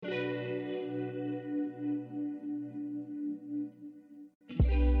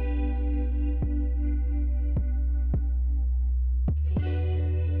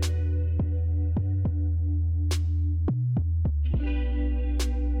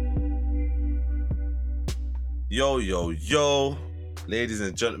Yo, yo, yo, ladies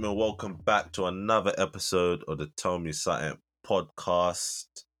and gentlemen, welcome back to another episode of the Tell Me Something podcast.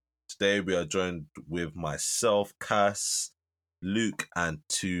 Today we are joined with myself, Cass, Luke, and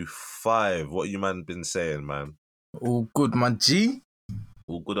 2-5. What you man been saying, man? All good, my G.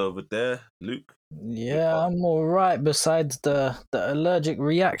 All good over there, Luke? Yeah, I'm all right. Besides the allergic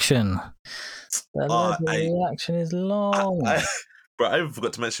reaction, the allergic reaction is long. Bro, I even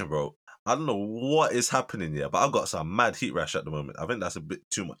forgot to mention, bro. I don't know what is happening here, but I've got some mad heat rash at the moment. I think that's a bit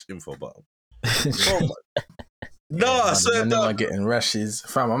too much info, but I swear I'm not getting rashes,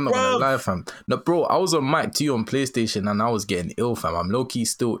 fam. I'm not gonna lie, fam. No, bro, I was on Mic 2 on PlayStation and I was getting ill, fam. I'm low key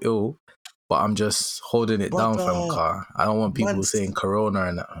still ill, but I'm just holding it down, fam. Car. I don't want people saying Corona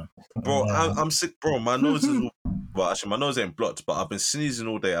and that. Bro, I'm sick, bro. My nose is well, actually, my nose ain't blocked, but I've been sneezing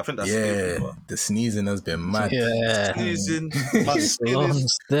all day. I think that's the sneezing has been mad. Yeah, sneezing. My skin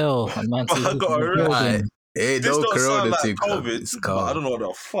is still. I got a right. Hey, this no don't Corona sound like thing, COVID, it's but I don't know what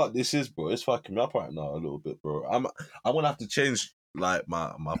the fuck this is, bro. It's fucking me up right now a little bit, bro. I'm gonna have to change like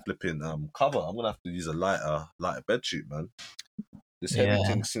my flipping cover. I'm gonna have to use a lighter bedsheet, man. This heavy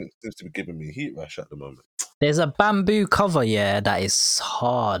thing seems to be giving me heat rash at the moment. There's a bamboo cover, that is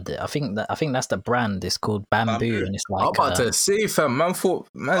hard. I think that's the brand. It's called bamboo. And it's like I'm about to say, fam. Man thought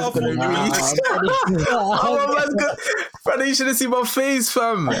man's gonna release. Brother, you should have seen my face,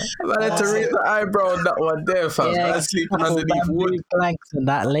 fam. Man had to raise the eyebrow on that one there, fam. Yeah, I'm sleeping underneath wood. Planks and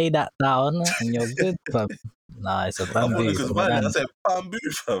that, lay that down, and you're good, fam. Nah, it's a bamboo. I said bamboo,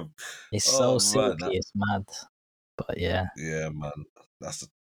 fam. It's so silky, it's mad. But yeah, man.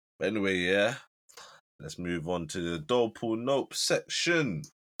 Anyway, yeah. Let's move on to the Dope or Nope section.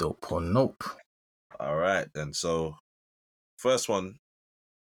 Dope or Nope. All right, then. So, first one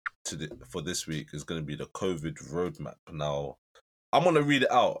for this week is going to be the COVID roadmap. Now, I'm going to read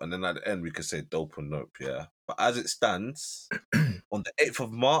it out, and then at the end we can say Dope or Nope, yeah? But as it stands, on the 8th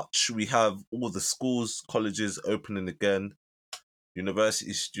of March, we have all the schools, colleges opening again.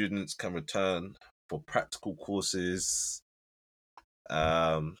 University students can return for practical courses.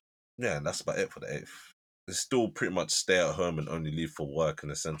 Yeah, and that's about it for the 8th. It's still pretty much stay at home and only leave for work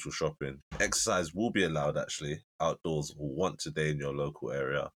and essential shopping. Exercise will be allowed, actually, outdoors once a day in your local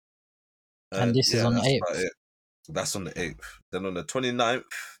area. And this is on the 8th? That's on the 8th. Then on the 29th,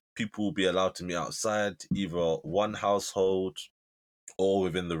 people will be allowed to meet outside, either one household or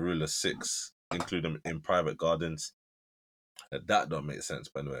within the rule of 6, including in private gardens. That don't make sense,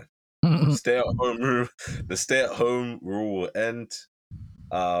 by the way. The stay-at-home rule will end.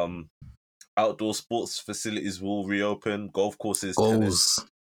 Outdoor sports facilities will reopen. Golf courses, tennis,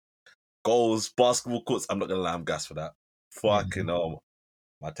 goals, basketball courts. I'm not gonna lie, I'm gassed for that. Fucking hell,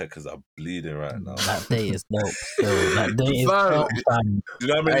 my techers are bleeding right now. That day is dope. That day is dope, fam. Do you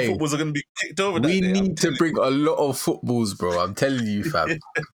know how many footballs are gonna be kicked over that day? We need to bring a lot of footballs, bro. I'm telling you, fam.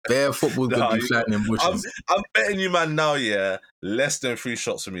 Bare footballs gonna be flying in bushes. I'm betting you, man. Now, yeah, less than 3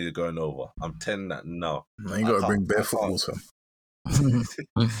 shots for me to going over. I'm telling that now. You gotta bring bare footballs, fam.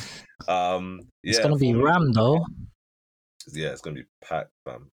 It's gonna be rammed though. Yeah, it's gonna be packed,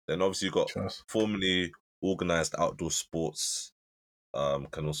 fam. Then obviously you got formally organized outdoor sports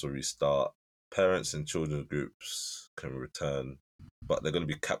can also restart. Parents and children groups can return, but they're gonna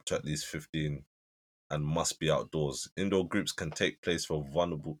be capped to at least 15 and must be outdoors. Indoor groups can take place for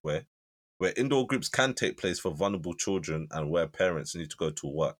vulnerable where indoor groups can take place for vulnerable children and where parents need to go to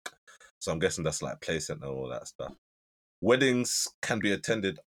work. So I'm guessing that's like play center and all that stuff. Weddings can be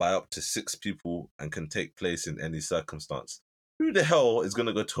attended by up to 6 people and can take place in any circumstance. Who the hell is going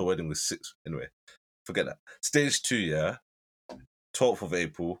to go to a wedding with 6? Anyway, forget that. Stage 2, yeah? 12th of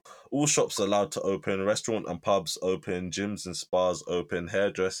April. All shops are allowed to open. Restaurant and pubs open. Gyms and spas open.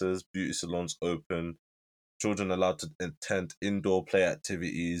 Hairdressers, beauty salons open. Children allowed to attend indoor play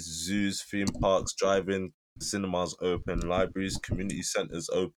activities. Zoos, theme parks, drive-in, cinemas open. Libraries, community centres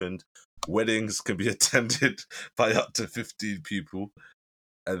opened. Weddings can be attended by up to 15 people.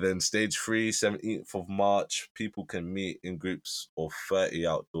 And then stage 3, 17th of March, people can meet in groups of 30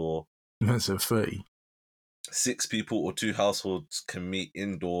 outdoor. That's a 30. 6 people or 2 households can meet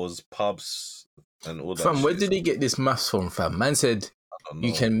indoors, pubs, and all that. Fam, where did they get this maths from, fam? Man said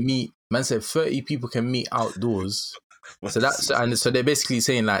you can meet. Man said 30 people can meet outdoors. So they're basically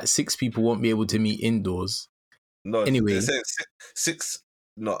saying like 6 people won't be able to meet indoors. No, anyway, they're saying 6.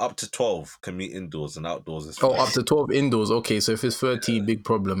 No, up to 12 can meet indoors and outdoors is up to 12 indoors. Okay, so if it's 30, big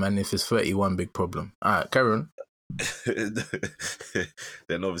problem, and if it's 31, big problem. All right, carry on.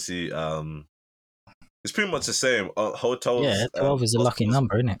 Then obviously, it's pretty much the same. Hotels. Yeah, 12 is a lucky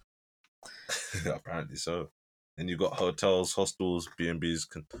number, isn't it? Apparently so. And you got hotels, hostels, B&Bs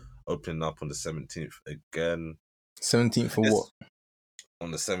can opening up on the 17th again. 17th for what?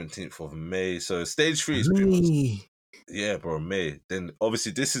 On the 17th of May. So stage 3 is pretty much. Yeah, bro, May. Then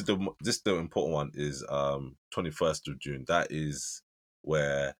obviously this is the important one is 21st of June. That is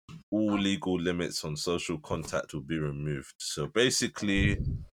where all legal limits on social contact will be removed. So basically,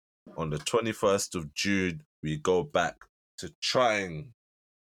 on the 21st of June, we go back to trying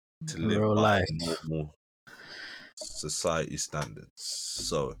to live Real by life. normal society standards.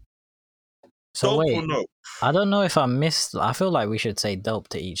 So wait, no? I don't know if I missed. I feel like we should say dope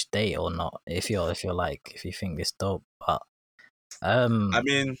to each date or not. If you think this dope, but I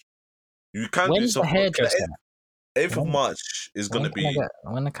mean, you can do when's the something. hairdresser? 8th of March is going to be...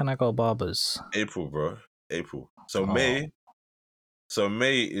 When can I go barbers? April, bro. April. So May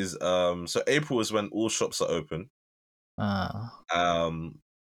is so April is when all shops are open. And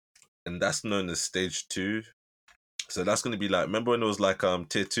that's known as stage 2. So that's going to be like, remember when it was like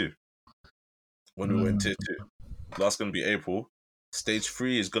tier 2? When we were in tier 2. That's going to be April. Stage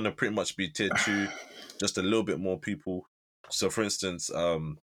 3 is going to pretty much be tier 2, just a little bit more people. So for instance,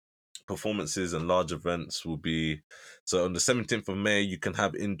 performances and large events will be... So on the 17th of May, you can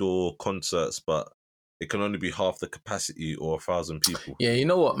have indoor concerts, but it can only be half the capacity or 1,000 people. Yeah, you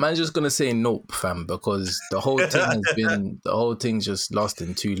know what? Man's just gonna say nope, fam, because the whole thing's just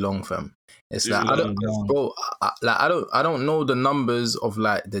lasting too long, fam. It's like I don't know the numbers of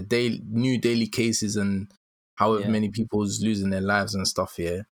like the new daily cases and however many people's losing their lives and stuff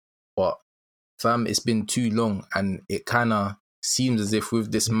here, but fam, it's been too long, and it kind of seems as if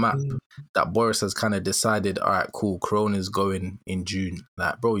with this map that Boris has kind of decided, all right, cool, Corona's going in June.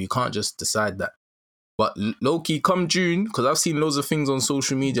 Like, bro, you can't just decide that. But low-key, come June, because I've seen loads of things on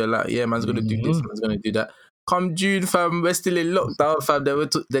social media, like, yeah, man's going to do this, man's going to do that. Come June, fam, we're still in lockdown, fam.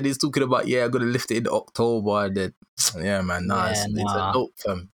 Then he's talking about, yeah, I'm going to lift it in October. Then, yeah, man, it's a nope,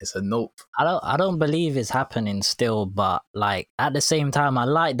 fam. It's a nope. I don't believe it's happening still, but like at the same time, I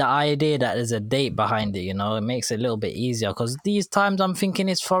like the idea that there's a date behind it, you know? It makes it a little bit easier, because these times I'm thinking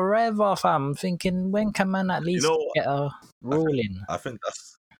it's forever, fam. I'm thinking, when can man at least get a ruling? I think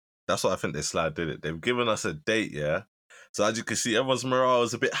that's what I think they did it. They've given us a date, yeah? So as you can see, everyone's morale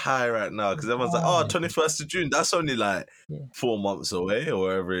is a bit high right now, because everyone's like, 21st of June, that's only like 4 months away or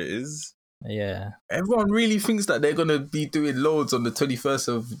wherever it is. Yeah. Everyone really thinks that they're going to be doing loads on the 21st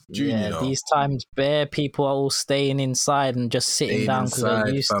of June, yeah, you know? These times, bare people are all staying inside and just sitting down because they're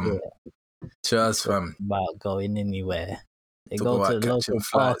used to it. Cheers, fam. About going anywhere. They go to the local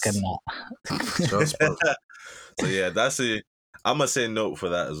park and that. Cheers, bro. So yeah, I'm going to say no for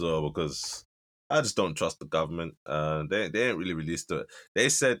that as well, because I just don't trust the government. They ain't really released it. They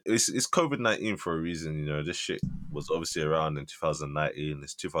said it's COVID-19 for a reason. You know, this shit was obviously around in 2019.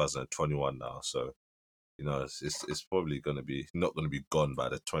 It's 2021 now, so you know it's probably not gonna be gone by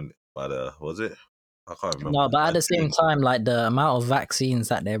the was it? I can't remember. No, but at the same time, like the amount of vaccines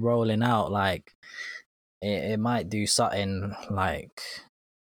that they're rolling out, like it might do something, like.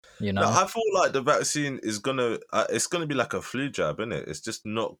 You know? No, I feel like the vaccine is it's gonna be like a flu jab, isn't it? It's just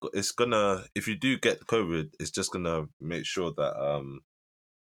not. It's gonna, if you do get COVID, it's just gonna make sure that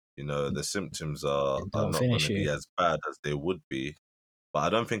you know, the symptoms are not gonna be as bad as they would be. But I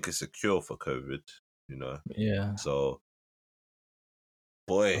don't think it's a cure for COVID. You know. Yeah. So,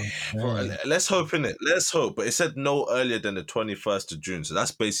 boy, let's hope in it. Let's hope. But it said no earlier than the 21st of June, so that's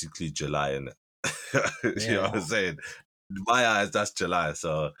basically July, isn't it? You know what I'm saying? In my eyes, that's July.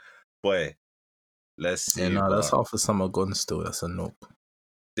 So. Boy, let's see. Yeah, no, that's half the summer gone still. That's a nope.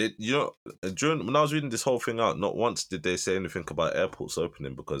 When I was reading this whole thing out, not once did they say anything about airports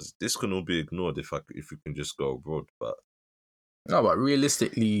opening, because this can all be ignored if we can just go abroad. But no, but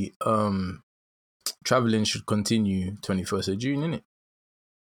realistically, traveling should continue 21st of June, innit?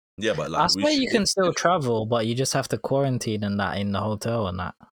 Yeah, but like, I swear you can still travel, but you just have to quarantine and that in the hotel and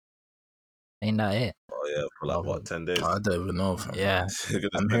that. Ain't that it? Oh yeah, for like what, 10 days? I don't even know. Yeah,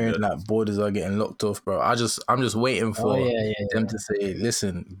 I'm hearing like borders are getting locked off, bro. I'm just waiting for them to say,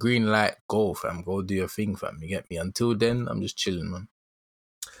 listen, green light, go, fam, go do your thing, fam. You get me? Until then, I'm just chilling, man.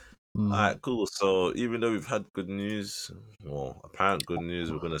 Alright, cool. So even though we've had good news, well, apparent good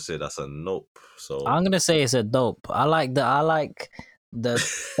news, we're gonna say that's a nope. So I'm gonna say it's a dope. I like that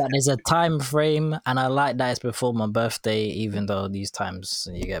there's a time frame, and I like that it's before my birthday, even though these times,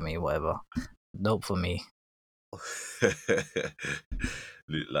 you get me, whatever. Dope for me.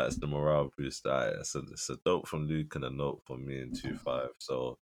 Luke likes the morale boost. It's a dope from Luke and a note from me in 2-5.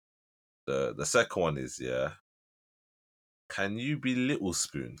 So the second one is, can you be little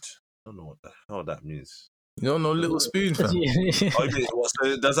spooned? I don't know what the hell that means. You don't know Little Spoon, fam? Oh, so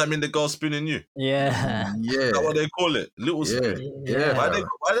does that mean the girl's spooning you? Yeah. Yeah. Is that what they call it? Little spoon? Yeah. Why they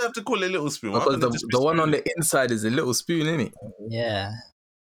have to call it little spoon? Because the one on the inside is a little spoon, innit? Yeah.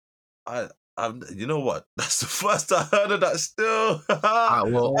 You know what? That's the first I heard of that still.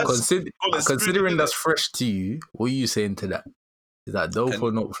 Well, considering that's fresh to you, what are you saying to that? Is that dope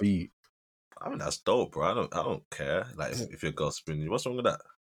or not for you? I mean, that's dope, bro. I don't care. Like, if your girl's spooning you, what's wrong with that?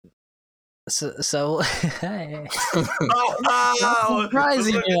 So hey.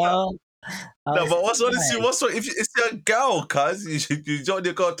 Surprising, you know. No, but what's wrong if it's your girl, cuz you want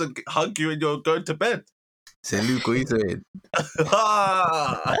your girl to hug you and you're going to bed? Say, Luke, what you saying?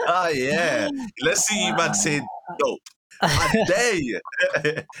 Yeah. Let's see you, man, say dope. I dare you.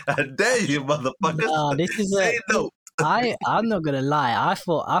 I dare you, motherfuckers. No, this is say dope. I'm not gonna lie. I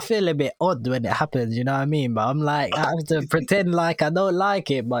feel a bit odd when it happens. You know what I mean? But I'm like, I have to pretend like I don't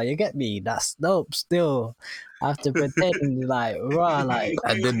like it. But you get me? That's dope. Still, I have to pretend like raw, like.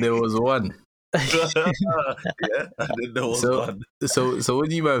 And then there was one. Yeah, and then there was one. So what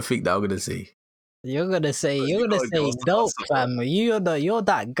do you man think that I'm gonna say? You're gonna say dope, fam. You're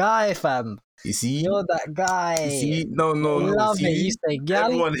that guy, fam. You see? You're that guy. You see? No. Love it. You say, gal.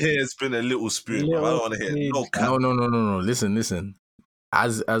 Everyone here has been a little spoon, bro. I don't want to hear no cap. No. Listen.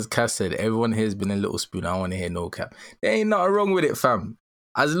 As Cass said, everyone here has been a little spoon. I don't want to hear no cap. There ain't nothing wrong with it, fam.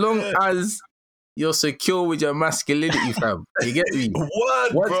 As long as you're secure with your masculinity, fam. You get me?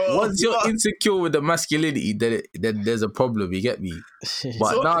 Once you're insecure with the masculinity, then there's a problem. You get me?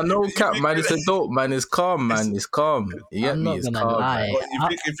 But no cap, man. It's a dope, man. It's calm, man. It's calm. You get me? It's calm. Lie. You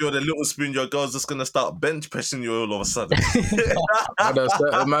think if you're the little spoon, your girl's just gonna start bench pressing you all of a sudden? A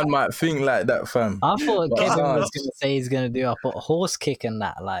certain man might think like that, fam. I thought Kevin was gonna say he's gonna do a horse kick and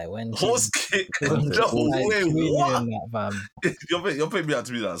that, like when horse kick. No way, what? That, you're putting me out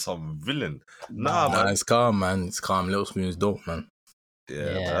to be like some villain. Nah, man. It's calm, man. It's calm. Little spoon is dope, man.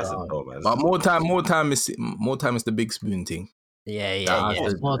 Yeah, that's a dope, man. But more time is the big spoon thing. Yeah.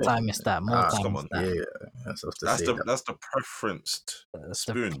 More time is that. That's the preferenced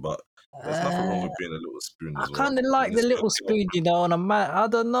spoon, but there's nothing wrong with being a little spoon as well. I kind of like the little spoon, you know, and I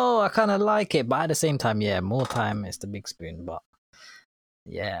don't know, I kind of like it, but at the same time, more time is the big spoon, but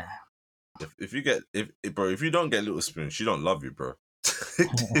yeah. If you don't get little spoon, she don't love you, bro.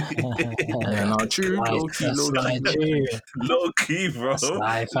 True. Low key, bro.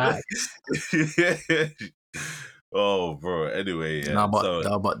 Facts. Oh, bro. Anyway, yeah.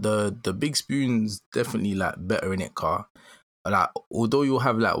 But the big spoon's definitely like better in it, car. Like, although you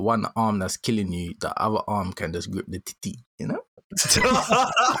have like one arm that's killing you, the other arm can just grip the titty, you know? Grip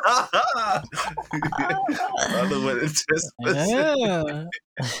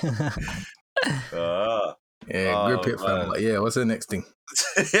it, fam. But what's the next thing?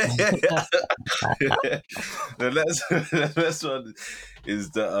 The next one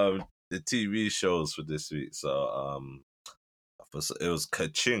is the TV shows for this week. So it was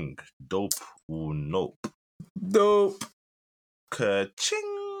Kaching, Dope or Nope. Dope.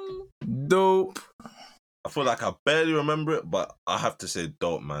 Kaching. Dope. I feel like I barely remember it, but I have to say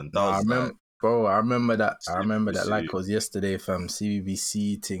dope, man. I remember that. I remember that like it was yesterday, fam.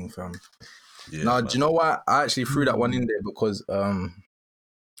 CBBC thing, fam. Yeah, do you know what? I actually threw that one in there because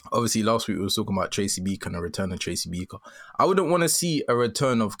obviously last week we were talking about Tracy Beaker and a return of Tracy Beaker. I wouldn't want to see a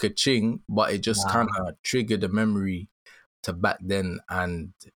return of Kaching, but it just kind of triggered a memory to back then,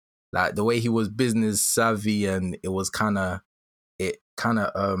 and like the way he was business savvy, and it kind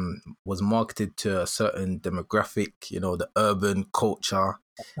of was marketed to a certain demographic, you know, the urban culture.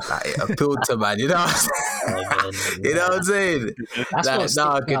 Like it appealed to, man, you know you know what I'm saying?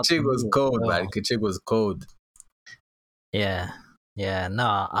 Kaching was cold, man. Kaching was cold. Yeah.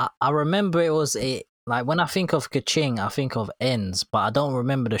 No, I remember it was like when I think of Kaching, I think of Ends, but I don't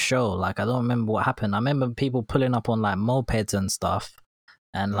remember the show. Like I don't remember what happened. I remember people pulling up on like mopeds and stuff,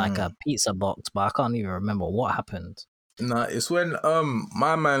 and like a pizza box, but I can't even remember what happened. No, it's when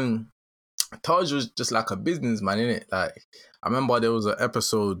my man Taj was just like a businessman, innit? Like I remember there was an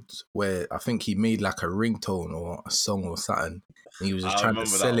episode where I think he made like a ringtone or a song or something, and he was just trying to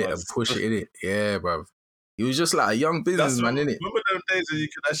sell it and push it, innit? Yeah, bruv. He was just like a young businessman, innit? Remember them days when you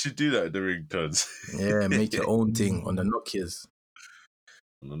could actually do that, the ringtones? Yeah, make your own thing on the Nokias.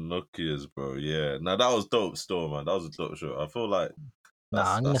 On the Nokias, bro. Yeah. Now that was dope still, man. That was a dope show. I feel like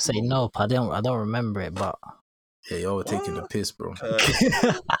I'm gonna say nope. I don't remember it, but yeah, you're taking the piss, bro. Bro,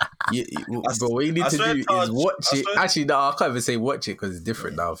 what you need to do is watch it. Actually, no, I can't even say watch it because it's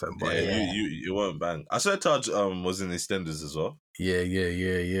different now, fam. But you won't bang. I swear Taj was in EastEnders as well. Yeah.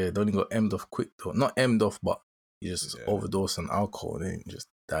 They only got emmed off quick though. Not emmed off, but he just overdosed on alcohol and then just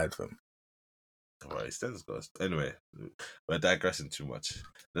died from. Well, EastEnders got anyway. We're digressing too much.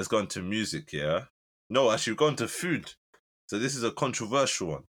 Let's go into music. Yeah. No, actually, we're going to food. So this is a controversial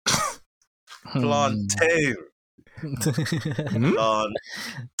one. Plantain. Plantain.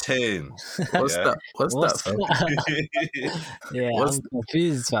 What's that? What's that? Fam? Yeah, I'm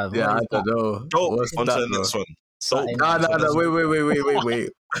confused, fam. Yeah, I don't know. Dope. What's On to that, the bro? next one. No.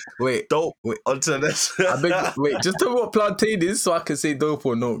 Wait. Dope. On to the next. Wait. Just tell me what plantain is, so I can say dope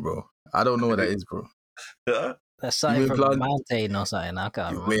or no, bro. I don't know what that is, bro. Yeah. That's something from the mountain or something. I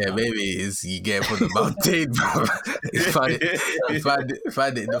can't remember. Yeah, maybe it's you get it from the mountain, bro. Find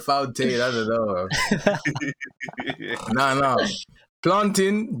it in the fountain. I don't know. Nah.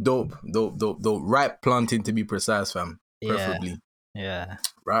 Plantain, dope. Ripe plantain to be precise, fam. Preferably. Yeah.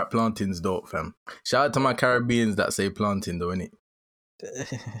 Ripe plantain's dope, fam. Shout out to my Caribbeans that say plantain, though, innit?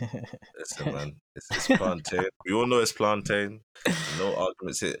 Listen, man, it's plantain. We all know it's plantain. No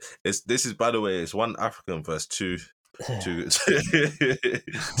arguments here. This is, by the way, it's one African versus two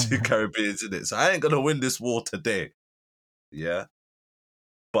Caribbeans in it. So I ain't gonna win this war today. Yeah,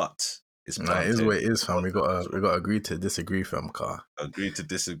 but it's plantain. Nah, it is what it is, fam. We gotta agree to disagree, fam. Car. Agree to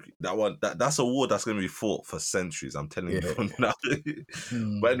disagree. That's a war that's gonna be fought for centuries. I'm telling you from now.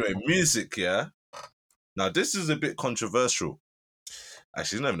 But anyway, music. Yeah. Now this is a bit controversial.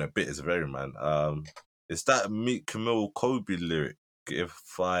 Actually, it's not even a bit. It's very, man. It's that Meek Mill Kobe lyric. So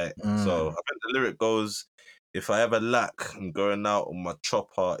I think the lyric goes, "If I ever lack, I'm going out on my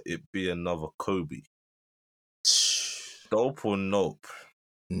chopper. It be another Kobe." Dope or nope?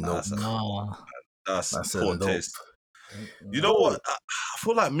 Nope. That's poor taste. You know what? I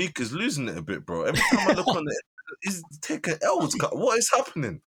feel like Meek is losing it a bit, bro. Every time I look on it, he's taking L's. What is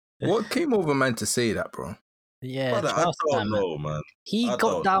happening? What came over man to say that, bro? Yeah, Brother, I don't know, man. He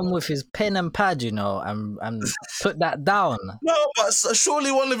got down with his pen and pad, you know, and put that down. No, but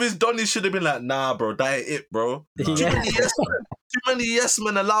surely one of his donnies should have been like, "Nah, bro, that ain't it, bro." Too many yes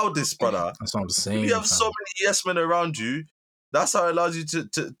men allow this, brother. That's what I'm saying. If you have so many yes men around you, that's how it allows you to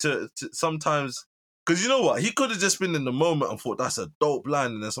sometimes. Because you know what, he could have just been in the moment and thought that's a dope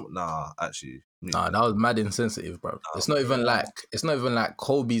line, and then something. Nah, actually. Nah, that was mad insensitive, bro. It's not even like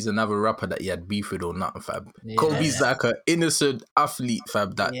Kobe's another rapper that he had beef with or nothing, fam. Yeah. Kobe's like an innocent athlete, fam,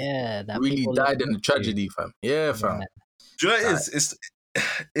 that really died in a tragedy, fam. Yeah, fam. Yeah. Do you know what it is?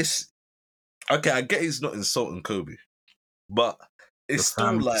 It's okay, I get he's not insulting Kobe, but it's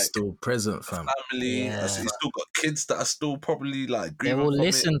still present, fam. Family, he's still got kids that are still probably like. They will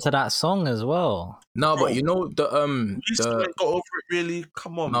listen to that song as well. No, but you know the ain't got over it really.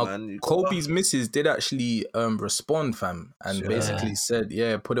 Come on, man. Kobe's missus did actually respond, fam, and basically said,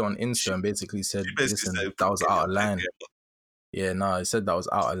 put it on Insta and basically said, listen, that was out of line. Yeah, no, he said that was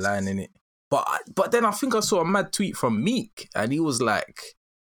out of line, innit? But then I think I saw a mad tweet from Meek, and he was like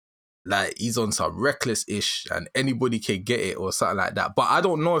he's on some reckless-ish and anybody can get it or something like that. But I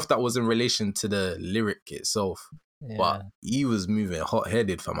don't know if that was in relation to the lyric itself. Yeah. But he was moving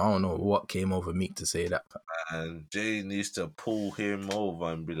hot-headed, fam. I don't know what came over Meek to say that. And Jay needs to pull him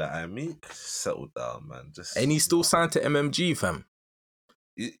over and be like, "Hey, Meek, settle down, man." And he's still signed to MMG, fam.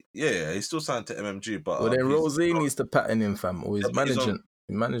 Yeah, he's still signed to MMG, but then Rose needs to pattern him, fam, or his management.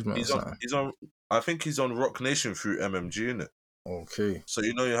 He's on. I think he's on Rock Nation through MMG, innit? Okay. So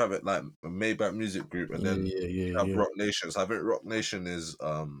you know you have it like a Maybach Music Group, and then you have Rock Nation. So I think Rock Nation is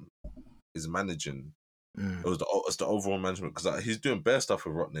managing. It's the overall management, because he's doing bare stuff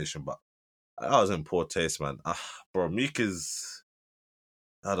with Rock Nation, but I was in poor taste, man. Bro, Meek is,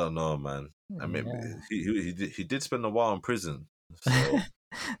 I don't know, man. I mean, he did spend a while in prison, so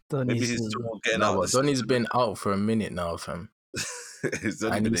maybe he's still getting out. Donnie's been out for a minute now, fam.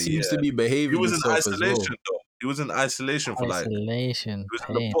 And he seems to be behaving. He was in isolation, though. He was in isolation for like. He was in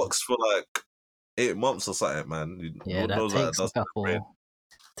the box for like 8 months or something, man. But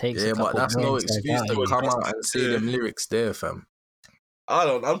that's no excuse to come out and say them lyrics there, fam.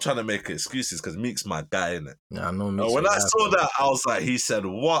 I'm trying to make excuses because Meek's my guy, innit? Yeah, I know. When I saw that, I was like, he said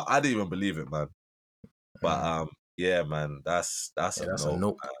what? I didn't even believe it, man. But yeah, man, that's a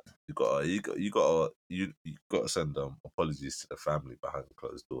nope. You gotta send apologies to the family behind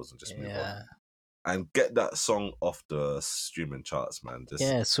closed doors and just move on. And get that song off the streaming charts, man.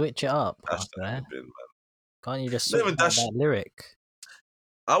 Just switch it up. Dash that bin, man. Can't you just switch out that lyric?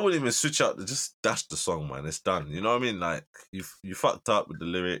 I wouldn't even switch out. Just dash the song, man. It's done. You know what I mean? Like you fucked up with the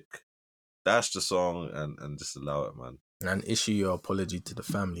lyric. Dash the song and just allow it, man. And issue your apology to the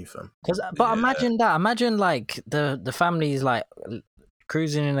family, fam. Imagine that. Imagine like the family's like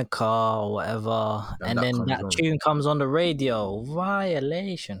cruising in a car or whatever, and then that tune comes on the radio.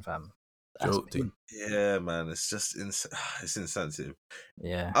 Violation, fam. joke, dude. Yeah, man, it's just it's insensitive.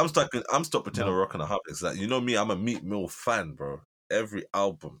 Yeah. I'm stuck between a No. rock and a hard place. Like, you know me, I'm a Meat Mill fan, bro. Every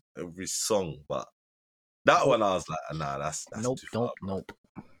album, every song, but that one I was like, nah, that's Nope. too far, bro. Nope.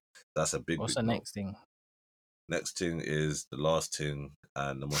 That's a big, What's big the no. next thing? Next thing is the last thing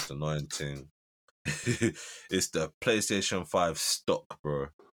and the most annoying thing. It's the PlayStation 5 stock, bro.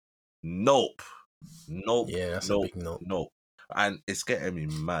 Nope. Yeah, that's a big nope. Nope. And it's getting me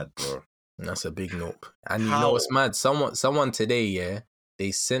mad, bro. That's a big nope. And you know How? what's mad? Someone today, yeah,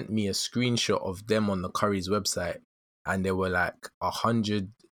 they sent me a screenshot of them on the Curry's website, and they were like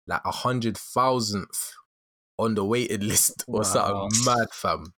 100,000th on the waiting list or something mad,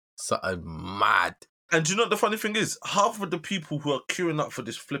 fam. Something mad. And do you know what the funny thing is? Half of the people who are queuing up for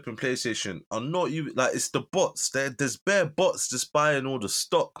this flipping PlayStation are not even like, it's the bots. There's bare bots just buying all the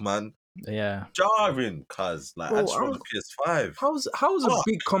stock, man. Yeah. Jarring, cuz like, I just want a PS5. How's a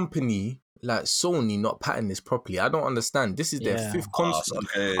big company like Sony not patting this properly? I don't understand. This is their fifth console.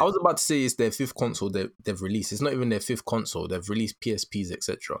 Okay. I was about to say it's their fifth console they've released. It's not even their fifth console. They've released PSPs,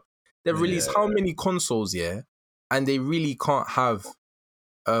 etc. They've released how many consoles, yeah? And they really can't have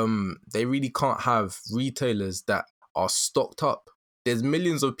retailers that are stocked up. There's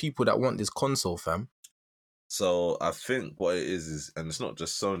millions of people that want this console, fam. So I think what it is, and it's not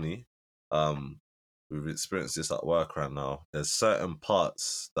just Sony. We've experienced this at work right now. There's certain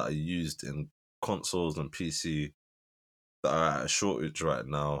parts that are used in consoles and PC that are at a shortage right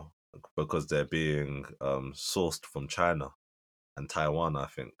now because they're being sourced from China and Taiwan, I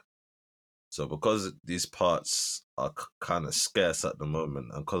think. So because these parts are kind of scarce at the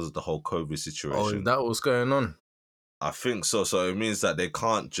moment, and because of the whole COVID situation, Oh, is that what's going on? I think so. So it means that they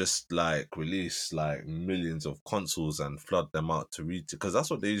can't just like release like millions of consoles and flood them out to retail, because that's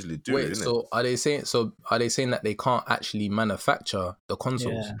what they usually do. Wait, so are they saying that they can't actually manufacture the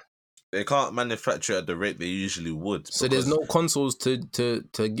consoles? Yeah. They can't manufacture at the rate they usually would. So there's no consoles to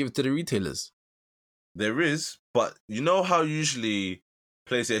give to the retailers. There is, but you know how usually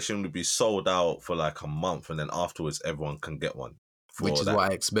PlayStation would be sold out for like a month, and then afterwards everyone can get one. Which is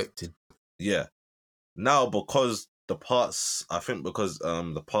what I expected. Yeah. Now because the parts, I think because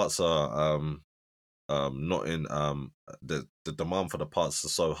the parts are not in the demand for the parts are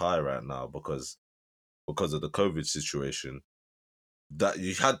so high right now because of the COVID situation, that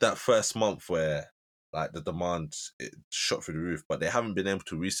you had that first month where like the demand it shot through the roof, but they haven't been able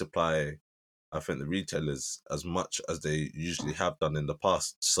to resupply, I think, the retailers as much as they usually have done in the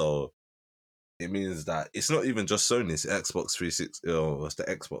past. So it means that it's not even just Sony, it's Xbox 360, or it's the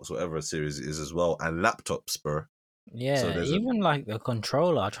Xbox, whatever series it is as well, and laptops, bro. Yeah, so even like the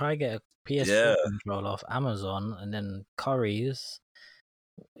controller. I try to get a PS4 controller off Amazon, and then Curry's.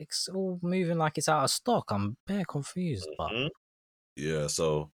 It's all moving like it's out of stock. I'm bare confused, but yeah.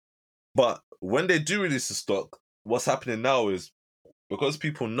 So, but when they do release the stock, what's happening now is because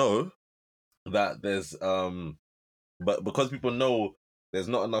people know that there's because people know there's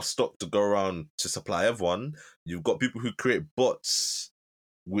not enough stock to go around to supply everyone. You've got people who create bots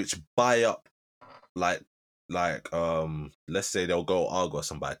which buy up like let's say they'll go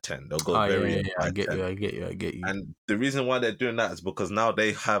Argos and buy 10. They'll go I get 10. I get you. And the reason why they're doing that is because now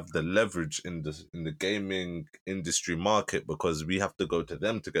they have the leverage in the gaming industry market, because we have to go to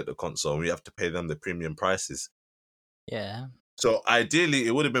them to get the console and we have to pay them the premium prices. Yeah. So ideally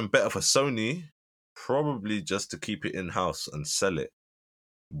it would have been better for Sony probably just to keep it in-house and sell it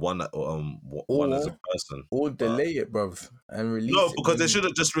one as a person, or delay it, bruv, and release no, it. because they should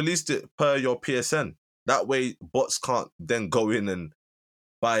have just released it per your PSN. That way bots can't then go in and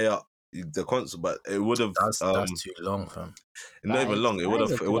buy up the console. But it would have that's too long, fam. Not even long. It would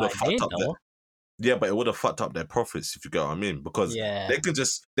have fucked up yeah, but it would have fucked up their profits, if you get what I mean, because they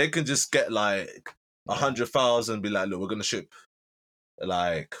can just get like 100,000, be like, look, we're gonna ship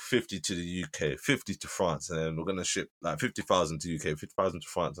like 50 to the UK, 50 to France, and then we're gonna ship like 50,000 to UK, 50,000 to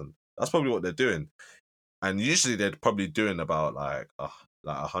France, and that's probably what they're doing. And usually they're probably doing about like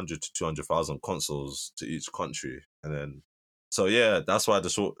 100 to 200,000 consoles to each country, and then so yeah, that's why the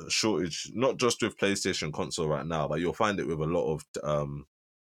shortage, not just with PlayStation console right now, but you'll find it with a lot of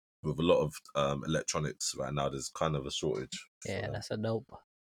electronics right now. There's kind of a shortage. Yeah, that's a nope.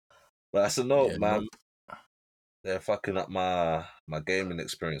 But that's a nope, man. Nope. They're fucking up my gaming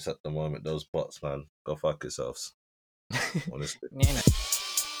experience at the moment. Those bots, man. Go fuck yourselves. Honestly. Yeah.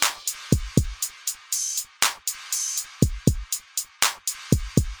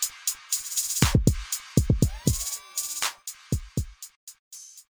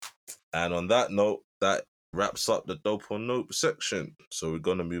 And on that note, that wraps up the dope or nope section. So we're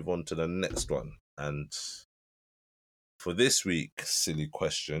gonna move on to the next one. And for this week, silly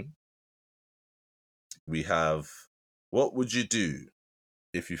question, we have, what would you do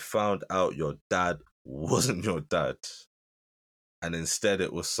if you found out your dad wasn't your dad and instead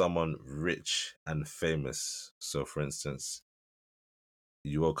it was someone rich and famous? So, for instance,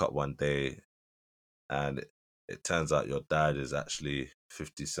 you woke up one day and it turns out your dad is actually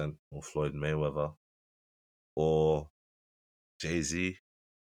 50 Cent or Floyd Mayweather or Jay-Z,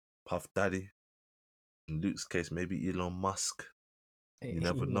 Puff Daddy. In Luke's case, maybe Elon Musk. You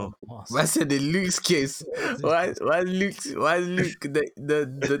never know. I said in Luke's case. Why is Luke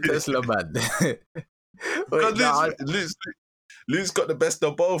the Tesla man? Wait, Luke's got the best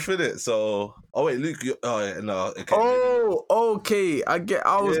of both, innit? So, wait, Luke. No. Okay. Okay.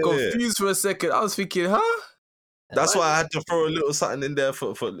 I was confused for a second. I was thinking, huh? That's why I had to throw a little something in there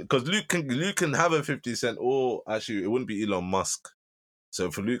for because Luke can have a 50 Cent, or actually, it wouldn't be Elon Musk. So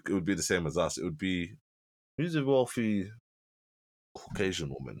for Luke, it would be the same as us. It would be, who's a wealthy Caucasian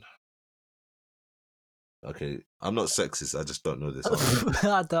woman? Okay, I'm not sexist. I just don't know this. I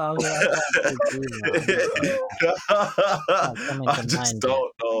just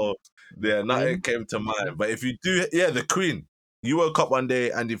don't know. Yeah, nothing came to mind. But if you do, the Queen. You woke up one day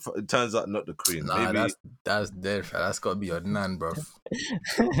and it turns out not the Queen. Nah, maybe that's different. That's got to be your nan, bro.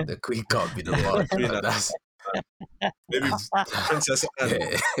 The Queen can't be the one. Maybe Princess Anne.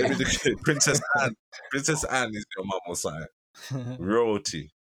 Yeah. Maybe the Princess Anne. Princess Anne is your mum or something.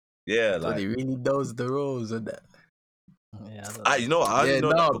 Royalty. Yeah, like he really knows the rules and that. Yeah, you know what? I know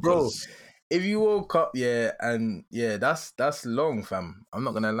that because... bro. If you woke up, that's long, fam. I'm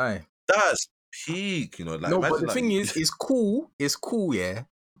not gonna lie. That's peak, you know. Like, no, but the thing is, it's cool, yeah,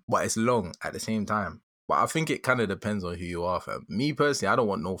 but it's long at the same time. But I think it kind of depends on who you are, fam. Me personally, I don't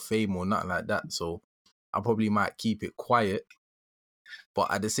want no fame or nothing like that, so I probably might keep it quiet.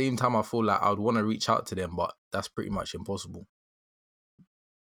 But at the same time, I feel like I'd want to reach out to them, but that's pretty much impossible.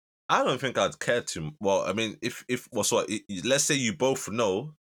 I don't think I'd care to. Well, I mean, if let's say you both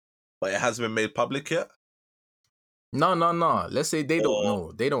know, but it hasn't been made public yet. No. Let's say they don't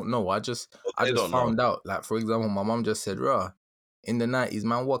know. They don't know. I just found out. Like, for example, my mom just said, "Rah, in the 90s,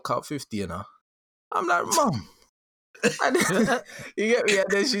 man, work out 50, you know." I'm like, Mom. You get me? And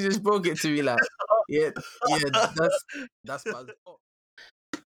then she just broke it to me like, that's my...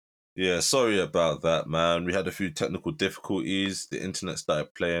 Yeah, sorry about that, man. We had a few technical difficulties. The internet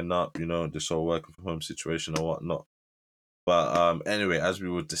started playing up, you know, this whole working from home situation or whatnot. But anyway, as we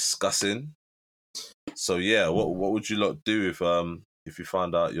were discussing, so yeah, what would you lot do if you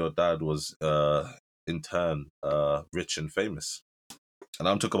found out your dad was in turn rich and famous? And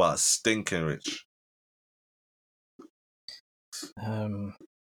I'm talking about stinking rich.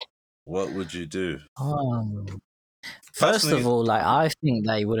 What would you do? First of all, like, I think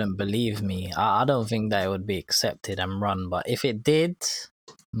they wouldn't believe me. I don't think that it would be accepted and run. But if it did,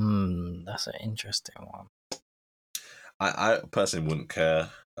 that's an interesting one. I personally wouldn't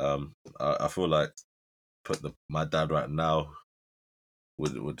care. I feel like my dad right now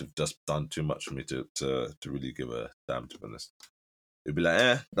would have just done too much for me to really give a damn, to be honest. It'd be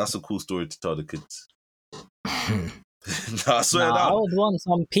like, that's a cool story to tell the kids. I swear down. I would want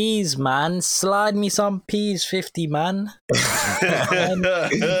some peas, man. Slide me some peas, 50, man. Yeah,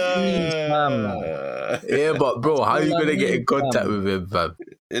 but bro, how are you gonna get in contact with him, fam?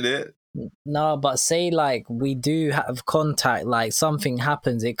 Innit? No, but say like we do have contact, like something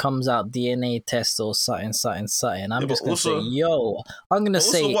happens, it comes out DNA test or something. I'm just gonna say, yo, I'm gonna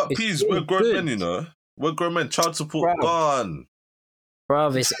say, what peas? We're grown men, you know. We're grown men. Child support gone.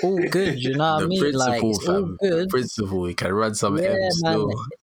 Bruv, it's all good, you know what I mean? Like, it's all good. The principle, you can run some M's still.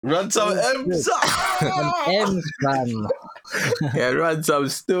 Run some M's! M's, man. Yeah, run some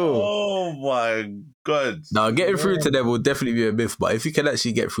still. Oh my God. Now, getting through to them will definitely be a myth, but if you can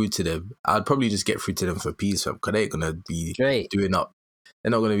actually get through to them, I'd probably just get through to them for peace, fam, because they ain't going to be doing up.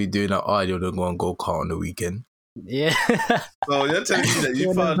 They're not going to be doing up, you're going to go and go-kart on the weekend. Yeah. So you're telling me that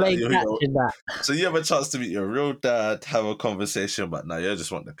you found out so you have a chance to meet your real dad, have a conversation, but now you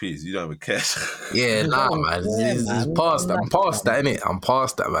just want the peas. You don't even care. Yeah, nah, man. It's past that. I'm past that, innit? I'm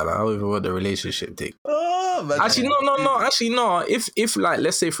past that, man. I don't even want the relationship thing. Oh, man. Actually, no. Actually, no. If like,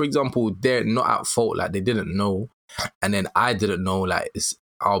 let's say, for example, they're not at fault, like they didn't know, and then I didn't know, like it's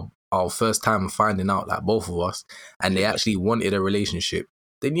our first time finding out, like both of us, and they actually wanted a relationship,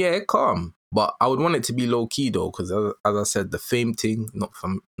 then yeah, calm. But I would want it to be low key though, because as I said, the fame thing, not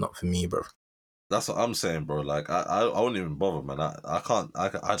for me, bro. That's what I'm saying, bro. Like I wouldn't even bother, man. I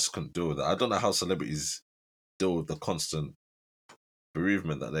just couldn't deal with it. I don't know how celebrities deal with the constant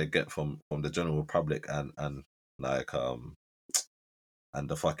bereavement that they get from the general public and like and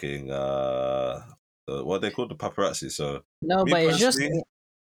the fucking what are they called, the paparazzi. So no, but it's just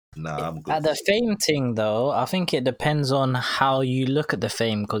Nah, I'm good. At the fame thing, though, I think it depends on how you look at the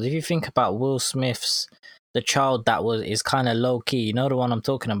fame. Because if you think about Will Smith's, the child that is kind of low key, you know the one I'm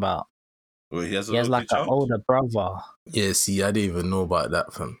talking about. Wait, he has like an older brother. Yeah, see, I didn't even know about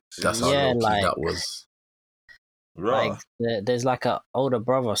that, fam. That's how Yeah, low key like- that was. Right. Like there's like an older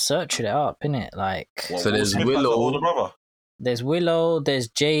brother. Search it up, innit? Like So there's Smith has an Willow. older brother. there's Willow, there's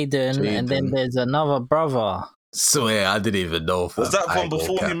Jaden, and then Jaden. there's another brother. Swear, I didn't even know. Fam. Was that I from ain't gonna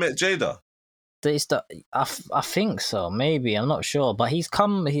before he cap. met Jada? I think so, maybe, I'm not sure, but he's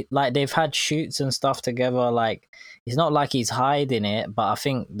come. Like they've had shoots and stuff together. Like it's not like he's hiding it, but I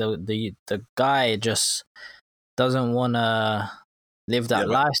think the guy just doesn't want to live that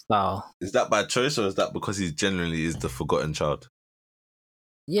lifestyle. Is that by choice or is that because he genuinely is the forgotten child?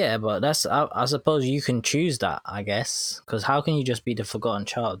 Yeah, but that's I suppose you can choose that, I guess, because how can you just be the forgotten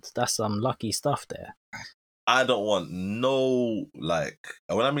child? That's some lucky stuff there. I don't want no, like,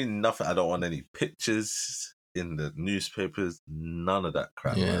 when I mean nothing, I don't want any pictures in the newspapers, none of that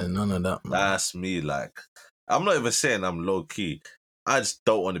crap. Yeah, man. none of that, man. That's me, like, I'm not even saying I'm low key. I just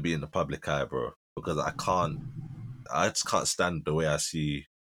don't want to be in the public eye, bro, because I just can't stand the way I see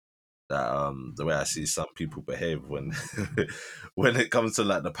that, the way I see some people behave when when it comes to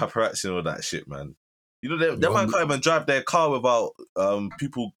like the paparazzi and all that shit, man. You know, they man can't even drive their car without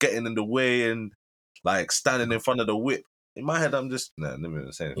people getting in the way and like standing in front of the whip. In my head, I'm just never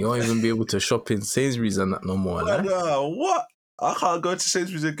even saying. You won't even be able to shop in Sainsbury's and that no more. Like? What? I can't go to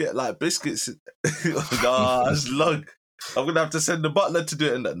Sainsbury's and get like biscuits. Nah, it's long. I'm gonna have to send the butler to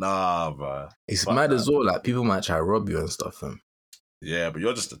do it. And nah, bro. It's mad as well. Like people might try to rob you and stuff. Fam. Yeah, but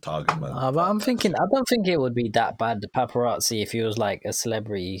you're just a target, man. But I'm thinking, I don't think it would be that bad, the paparazzi, if he was like a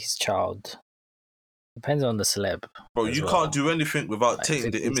celebrity's child. Depends on the celeb. Bro, you can't do anything without like taking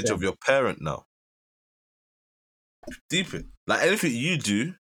the image of your parent now. Deep it. Like anything you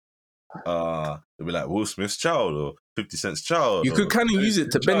do, it'll be like Will Smith's child or 50 Cent's child. You could kind of use it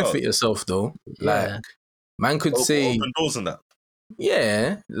to benefit yourself, though. Yeah. Like, man could say, open doors and that.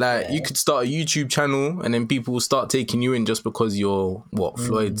 Yeah, like you could start a YouTube channel and then people will start taking you in just because you're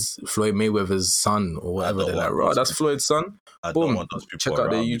Floyd Mayweather's son or whatever. They're like, right, that's Floyd's son. Boom, check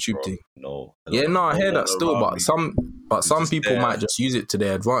out their YouTube thing. No, I hear that still, but some people might just use it to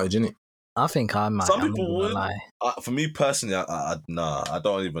their advantage, innit? I think I might. Some people would. For me personally, I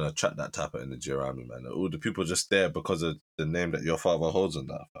don't even attract that type of energy around me, man. All the people just there because of the name that your father holds on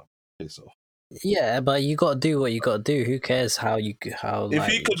that. So. Yeah, but you got to do what you got to do. Who cares how? If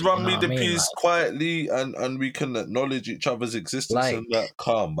he could run me the piece quietly and we can acknowledge each other's existence and that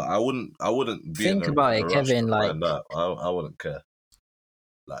calm, but I wouldn't be think about it, Kevin. Like that. I wouldn't care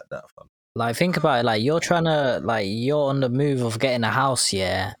like that, fam. Like think about it. Like you're trying to you're on the move of getting a house,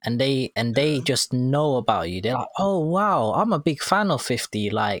 yeah, and they just know about you. They're like, oh wow, I'm a big fan of 50.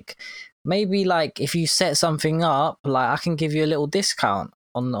 Like maybe like if you set something up, like I can give you a little discount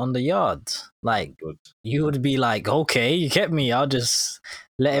on the yard. Like you would be like, okay, you get me. I'll just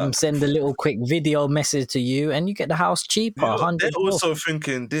let him send a little quick video message to you, and you get the house cheaper. You know, they're also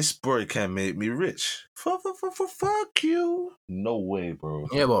thinking this boy can make me rich. Fuck you. No way, bro.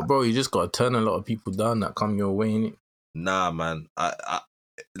 Yeah, but bro, you just gotta turn a lot of people down that come your way, innit? Nah, man. I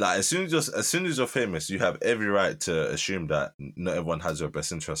like as soon as you're famous, you have every right to assume that not everyone has your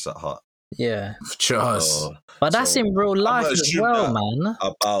best interests at heart. Yeah, trust. But that's in real life as well, man.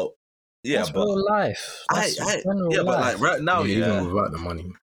 That's real life. That's but like right now, even without the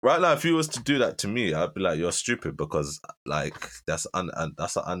money. Right now, if you was to do that to me, I'd be like, you're stupid because like that's an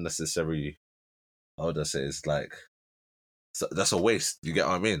unnecessary. How would I say? It's like that's a waste. You get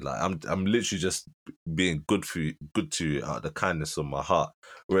what I mean? Like I'm literally just being good to you out of the kindness of my heart.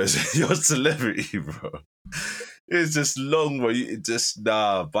 Whereas you're a celebrity, bro. It's just long where you just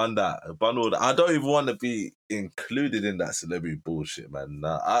bun all that. I don't even want to be included in that celebrity bullshit, man.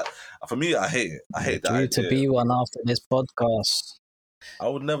 For me, I hate it. I hate that. Due to be one after this podcast. I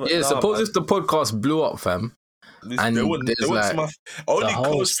would never. Yeah, suppose if the podcast blew up, fam, and they wouldn't only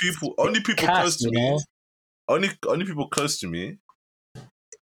close people. Only people close to me. Only people close to me.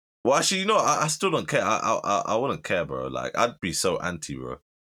 Well, actually, you know, I still don't care. I wouldn't care, bro. Like, I'd be so anti, bro.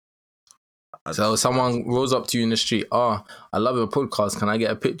 So someone rolls up to you in the street. I love your podcast. Can I get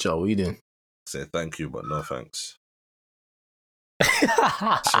a picture? What are you doing? Say thank you, but no thanks.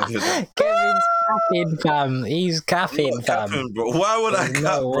 Kevin's capping, fam. He's capping, fam. Capping, bro. Why would I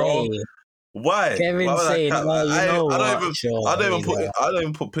cap, bro? Why? Kevin's saying, I don't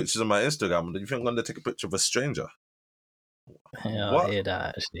even put pictures on my Instagram. Do you think I'm gonna take a picture of a stranger? Yeah, I hear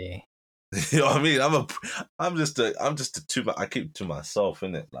that actually. You know what I mean? I'm just a I keep to myself,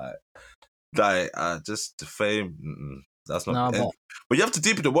 innit? Like just the fame. That's not. No, but you have to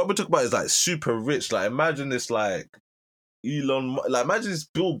deepen it. What we're talking about is like super rich. Like imagine it's like Elon. Like imagine it's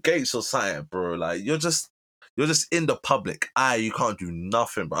Bill Gates or something, bro. Like you're just in the public eye. You can't do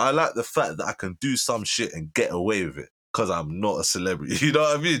nothing, bro. I like the fact that I can do some shit and get away with it because I'm not a celebrity. You know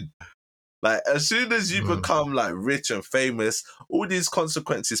what I mean? Like as soon as you become like rich and famous, all these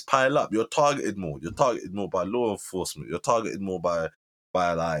consequences pile up. You're targeted more. You're targeted more by law enforcement. You're targeted more by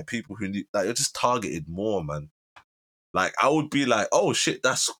like people who need. Like you're just targeted more, man. Like I would be like, oh shit,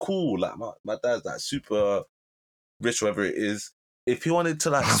 that's cool. Like my dad's like super rich, whatever it is. If he wanted to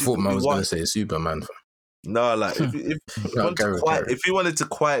like, I thought man was gonna say Superman. No, like if he wanted to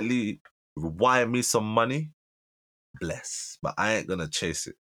quietly wire me some money, bless. But I ain't gonna chase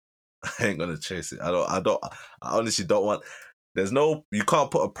it. I ain't gonna chase it. I honestly don't want. You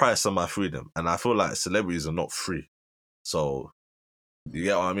can't put a price on my freedom, and I feel like celebrities are not free. So you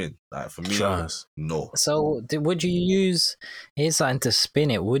get what I mean? Like for me, no. So would you use? Here's something to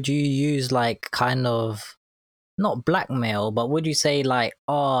spin it. Would you use like kind of not blackmail, but would you say like,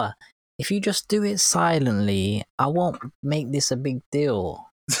 oh, if you just do it silently, I won't make this a big deal.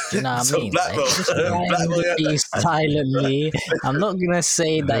 Do you know what I mean? Like, silently. I'm not gonna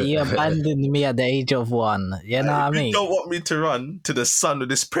say that you abandoned me at the age of 1. You know what I mean? You don't want me to run to the sun with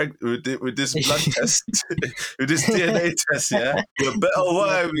this with this blood test, with this DNA test. Yeah, you better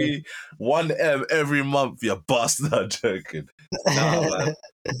wire me 1M every month. You bastard! I'm joking. Nah, man.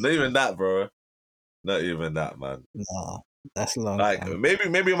 Not even that, bro. Not even that, man. No. That's long. Like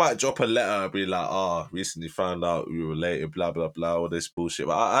maybe I might drop a letter and be like, recently found out we were related, blah blah blah, all this bullshit.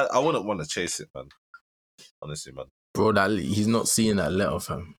 But I wouldn't want to chase it, man. Honestly, man. Bro, that he's not seeing that letter,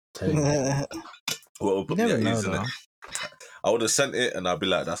 fam. Well, I would have sent it and I'd be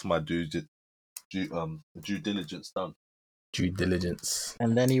like, that's my due diligence done. Due diligence.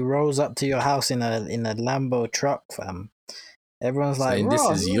 And then he rolls up to your house in a Lambo truck, fam. Everyone's like, this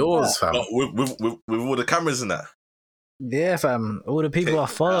is yours, fam. With all the cameras in that. Yeah, fam. All the people are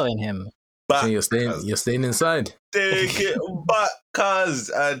following him. So you're staying inside. Take it back, cuz.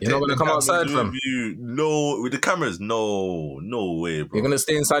 You're not gonna come outside, fam. No, with the cameras. No way, bro. You're gonna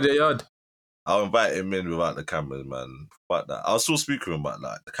stay inside your yard. I'll invite him in without the cameras, man. Fuck that. I'll still speak to him about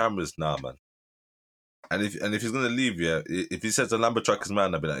that. The cameras, nah, man. And if he's gonna leave, yeah, if he says the Lambo truck is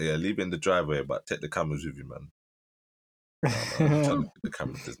mine, I'll be like, yeah, leave it in the driveway, but take the cameras with you, man. Nah, man, I'm trying to keep the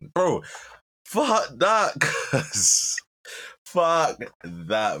cameras, bro. Fuck that, cuz. Fuck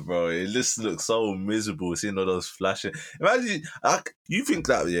that, bro. It just looks so miserable seeing all those flashing. Imagine, you think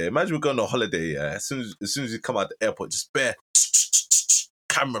that, yeah. Imagine we're going on a holiday, yeah. As soon as you come out the airport, just bare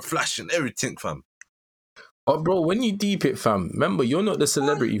camera flashing, everything, fam. Oh, bro, when you deep it, fam, remember, you're not the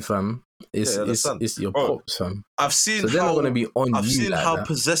celebrity, fam. It's your pops, fam. I've seen they're not going to be on I've you seen like how that.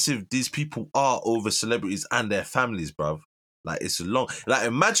 possessive these people are over celebrities and their families, bruv. Like, it's long. Like,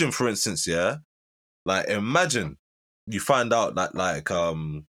 imagine, for instance, yeah. Like, imagine you find out that like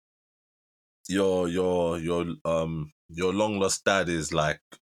your long lost dad is like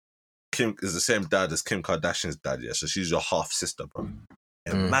Kim is the same dad as Kim Kardashian's dad, yeah. So she's your half sister, bro.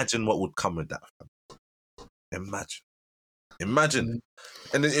 Imagine what would come with that. Imagine.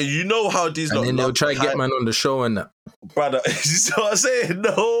 And then, you know how these and then they'll try to get man on the show and that. Brother, you see what I'm saying?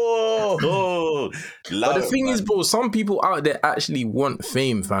 No. But the thing is, bro, some people out there actually want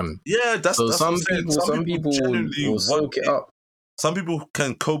fame, fam. Yeah, that's some people will soak it up. Some people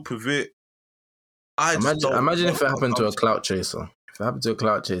can cope with it. Imagine if it happened to a clout chaser. If it happened to a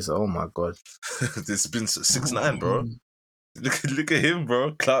clout chaser, oh my god. It's been 6ix9ine, bro. Look at him,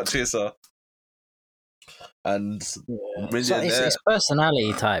 bro. Clout chaser. And so it's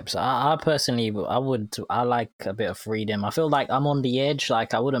personality types. I personally, I like a bit of freedom. I feel like I'm on the edge.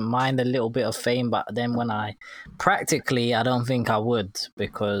 Like I wouldn't mind a little bit of fame, but then when I don't think I would,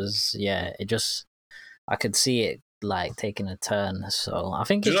 because I could see it like taking a turn. So I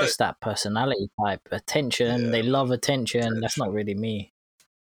think it's just that personality type. Attention. They love attention. That's not really me,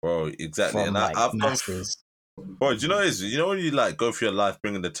 bro. Exactly. And I've masses. Bro, do you know what it is? You know when you like go through your life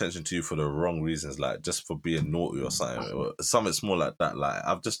bringing attention to you for the wrong reasons, like just for being naughty or something, or something small like that. Like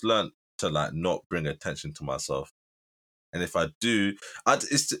I've just learned to like not bring attention to myself, and if I do,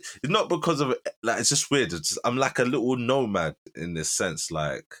 it's not because of it. Like it's just weird. I'm like a little nomad in this sense.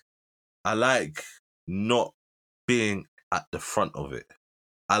 Like I like not being at the front of it.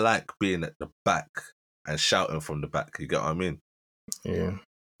 I like being at the back and shouting from the back. You get what I mean? Yeah.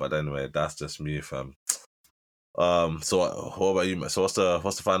 But anyway, that's just me, fam. So what about you, man? So what's the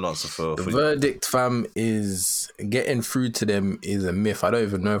final answer for the for verdict, fam, is getting through to them is a myth. I don't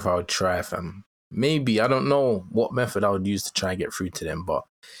even know if I would try, fam. Maybe, I don't know what method I would use to try and get through to them, but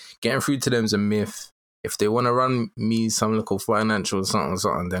getting through to them is a myth. If they want to run me some little financial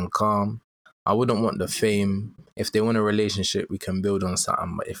something, then calm. I wouldn't want the fame. If they want a relationship, we can build on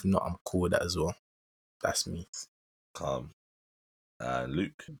something. But if not, I'm cool with that as well. That's me. Calm.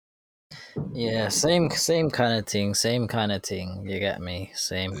 Luke? Yeah, same kind of thing. Same kind of thing. You get me?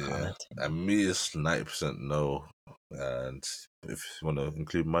 Same kind of thing. And me is 90% no. And if you want to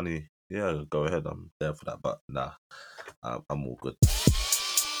include money, yeah, go ahead. I'm there for that. But nah, I'm all good.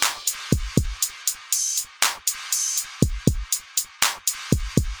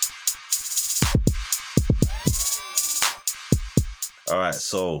 All right,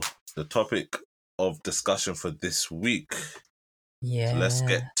 so the topic of discussion for this week. Yeah. So let's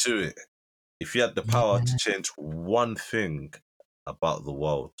get to it. If you had the power to change one thing about the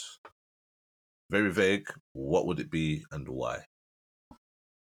world, very vague, what would it be and why?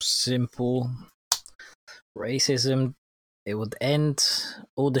 Simple. Racism. It would end.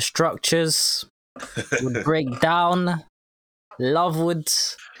 All the structures would break down. Love would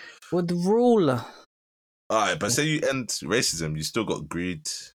rule. Alright, but say you end racism, you still got greed.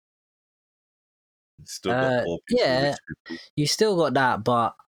 You still got poor people, yeah, rich people. You still got that,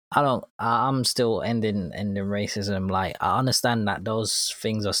 but I'm still ending racism. Like, I understand that those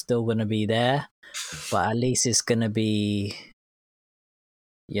things are still gonna be there, but at least it's gonna be,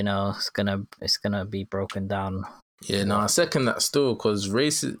 it's gonna be broken down. Yeah, no, I second that still, because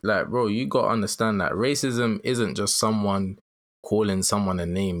racism, like, bro, you got to understand that racism isn't just someone calling someone a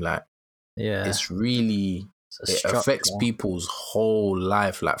name. Like, it's really, it affects people's whole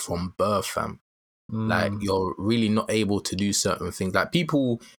life, like, from birth, fam. Like, you're really not able to do certain things. Like,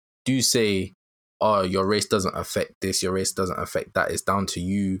 people do say, oh, your race doesn't affect this, your race doesn't affect that. It's down to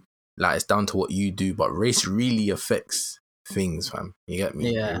you. Like, it's down to what you do. But race really affects things, fam. You get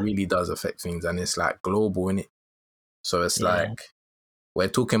me? Yeah. It really does affect things. And it's, like, global, innit? So it's like, we're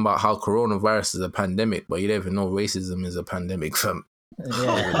talking about how coronavirus is a pandemic, but you don't even know racism is a pandemic, fam.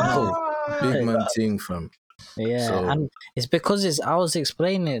 Yeah. Big man thing, fam. Yeah, so, and it's because I was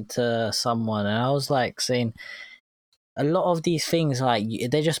explaining it to someone, and I was like saying, a lot of these things, like,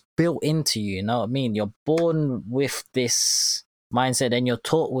 they're just built into you, you know what I mean? You're born with this mindset, and you're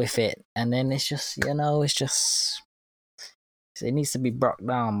taught with it, and then it's just, it needs to be brought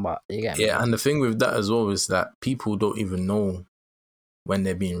down, but you get me? Yeah, and the thing with that as well is that people don't even know when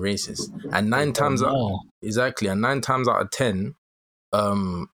they're being racist. And 9 times out of 10,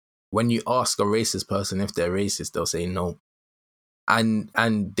 when you ask a racist person if they're racist, they'll say no. And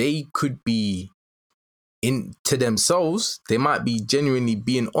they could be, to themselves, they might be genuinely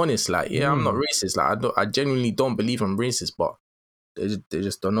being honest, like, yeah, I'm not racist, like, I genuinely don't believe I'm racist, but they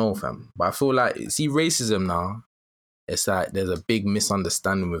just don't know, fam. But I feel like, see, racism now, it's like there's a big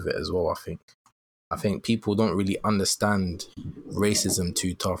misunderstanding with it as well. I think people don't really understand racism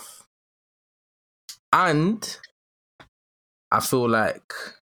too tough. And I feel like,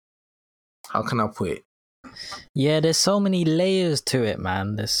 how can I put it? Yeah, there's so many layers to it,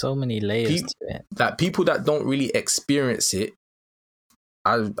 man. There's so many layers to it. That people that don't really experience it,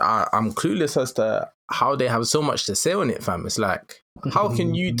 I'm clueless as to how they have so much to say on it, fam. It's like, how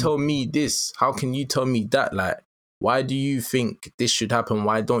can you tell me this? How can you tell me that? Like, why do you think this should happen?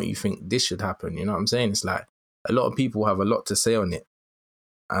 Why don't you think this should happen? You know what I'm saying? It's like, a lot of people have a lot to say on it,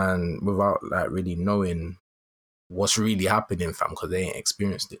 and without, like, really knowing what's really happening, fam, because they ain't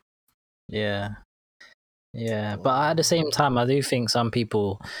experienced it. Yeah. Yeah, but at the same time, I do think some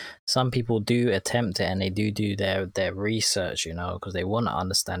people do attempt it, and they do their research, because they want to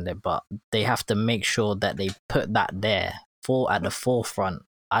understand it, but they have to make sure that they put that there at the forefront.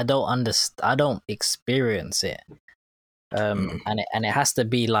 I don't experience it, and it has to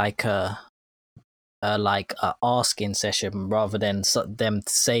be like a asking session rather than them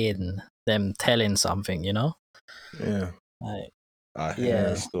telling something, Yeah. Like,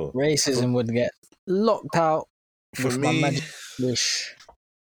 Yeah. Racism would get locked out for me. My magic wish.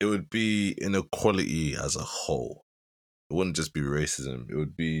 It would be inequality as a whole. It wouldn't just be racism. It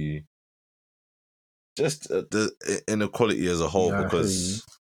would be just the inequality as a whole, because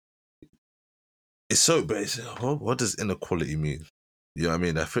it's so basic. What does inequality mean? You know what I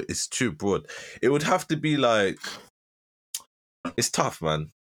mean? I think it's too broad. It would have to be like, it's tough,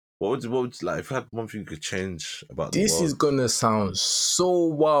 man. What would like, if you had one thing you could change about this the world? Is gonna sound so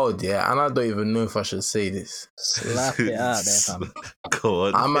wild, yeah, and I don't even know if I should say this. Slap it out there, fam. Go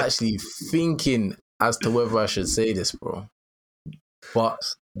on. I'm actually thinking as to whether I should say this, bro. But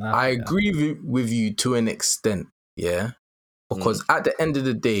I agree with you to an extent, yeah? Because at the end of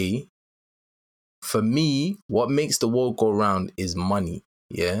the day, for me, what makes the world go round is money,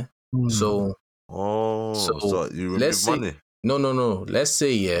 yeah? So you remove money? No. Let's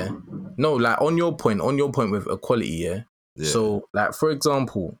say, no, like on your point with equality, So, like, for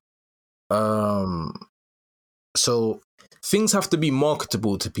example, so things have to be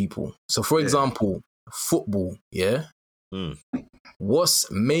marketable to people. So, for example, football, what's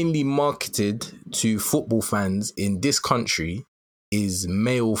mainly marketed to football fans in this country is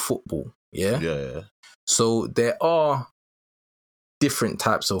male football, Yeah. So there are different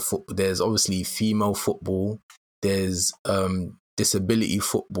types of football. There's obviously female football. There's disability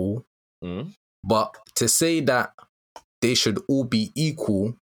football. But to say that they should all be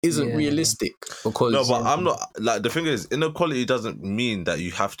equal isn't realistic, because no, but I'm not, like, the thing is, inequality doesn't mean that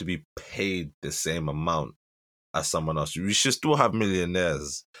you have to be paid the same amount as someone else. We should still have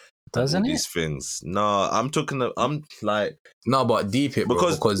millionaires. Doesn't all it? These things. No, I'm like, no, but deep it, bro,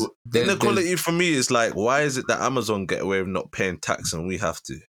 because inequality for me is like, why is it that Amazon get away with not paying tax and we have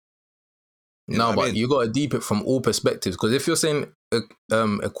to? You got to deep it from all perspectives, because if you're saying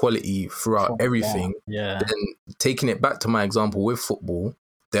equality throughout everything, then taking it back to my example with football,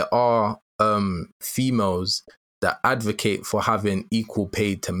 there are females that advocate for having equal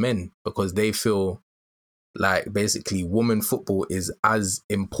pay to men, because they feel like basically women football is as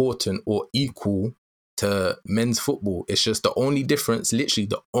important or equal to men's football. It's just the only difference, literally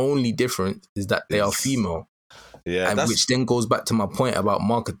the only difference, is that they are female. Yeah, and which then goes back to my point about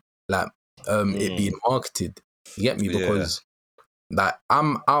market, like it being marketed. You get me? Because like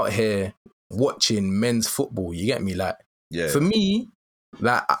I'm out here watching men's football. You get me? Like for me,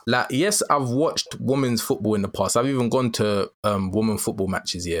 like yes, I've watched women's football in the past. I've even gone to women football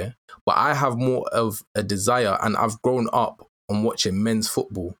matches, but I have more of a desire, and I've grown up on watching men's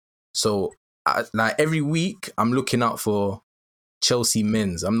football. So like every week I'm looking out for Chelsea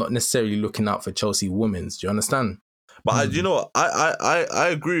men's. I'm not necessarily looking out for Chelsea women's. Do you understand? But you know, I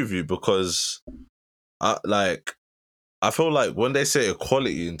agree with you, because I feel like when they say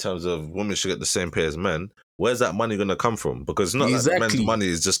equality in terms of women should get the same pay as men, where's that money going to come from? Because not that men's money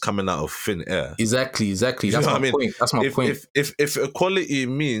is just coming out of thin air. Exactly. That's my point. That's my point. If equality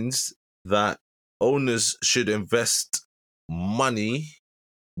means that owners should invest money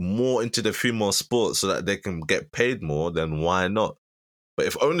more into the female sport so that they can get paid more, then why not? But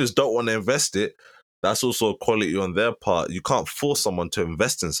if owners don't want to invest it, that's also equality on their part. You can't force someone to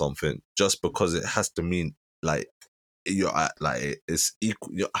invest in something just because it has to mean like you're at, like it's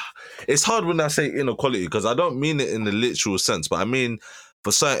equal. It's hard when I say inequality, because I don't mean it in the literal sense, but I mean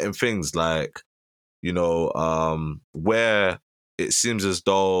for certain things, like, you know, where it seems as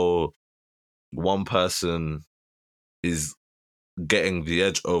though one person is getting the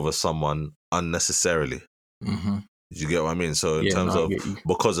edge over someone unnecessarily. You get what I mean? So in terms of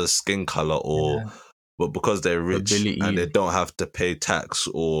because of skin color, or but because they're rich and they don't have to pay tax,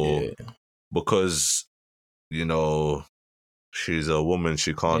 or because, you know, she's a woman,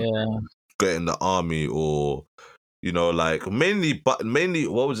 she can't get in the army, or, you know, like mainly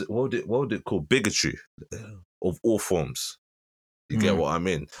what would it call? Bigotry of all forms. You get what I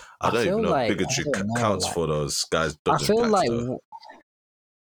mean? I don't even know if bigotry counts for those guys dodging tax.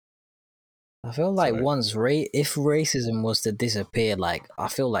 I feel like once if racism was to disappear, like I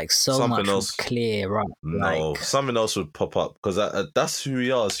feel like something much would clear up. No, something else would pop up, because that's who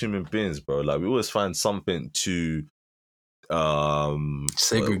we are as human beings, bro. Like we always find something to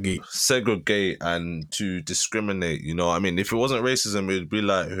segregate and to discriminate. You know what I mean? If it wasn't racism, it'd be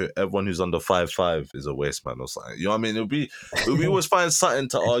like everyone who's under 5'5" is a waste man or something. You know what I mean? We always find something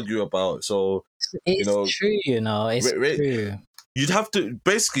to argue about. So it's true, you know, it's true. You'd have to,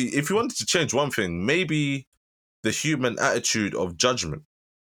 basically, if you wanted to change one thing, maybe the human attitude of judgment.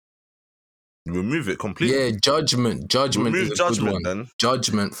 Remove it completely. Yeah, judgment remove is a judgment, good one. Then.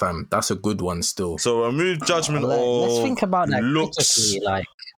 Judgment, fam. That's a good one still. So remove judgment, or let's think about that looks, like,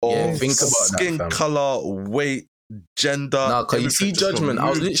 or think about skin color, weight, gender. Nah, because you see judgment. I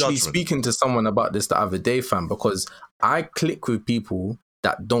was literally speaking to someone about this the other day, fam, because I click with people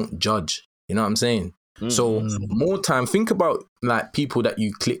that don't judge. You know what I'm saying? So more time, think about like people that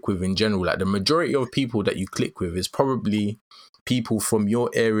you click with in general. Like the majority of people that you click with is probably people from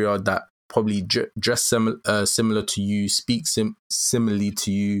your area that probably dress similar to you, speak similarly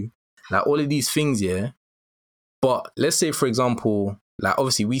to you, like all of these things, But let's say, for example, like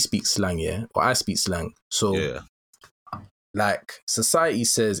obviously we speak slang, or I speak slang. So like society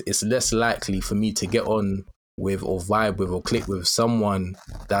says it's less likely for me to get on with or vibe with or click with someone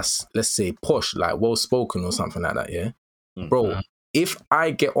that's, let's say, posh, like well-spoken or something like that, Bro, if I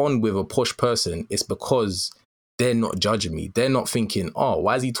get on with a posh person, it's because they're not judging me. They're not thinking, oh,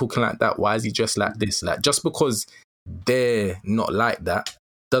 why is he talking like that? Why is he dressed like this? Like, just because they're not like that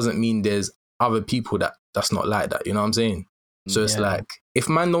doesn't mean there's other people that's not like that. You know what I'm saying? So it's like, if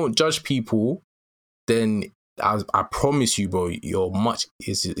man don't judge people, then I promise you, bro,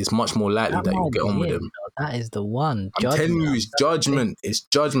 it's much more likely that you'll get on with them. That is the one. I'm telling you, it's judgment. It's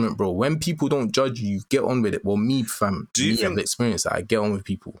judgment, bro. When people don't judge you, get on with it. Well, me, fam, have the experience that I get on with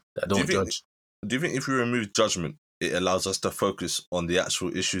people that don't judge. Do you think if we remove judgment, it allows us to focus on the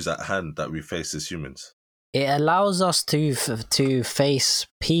actual issues at hand that we face as humans? It allows us to face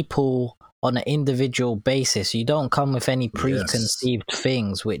people on an individual basis. You don't come with any preconceived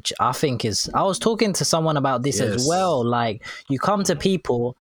things, which I think is... I was talking to someone about this as well. Like, you come to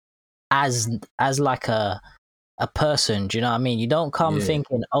people as like a person, do you know what I mean? You don't come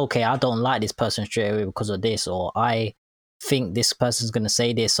thinking, okay, I don't like this person straight away because of this, or I think this person's going to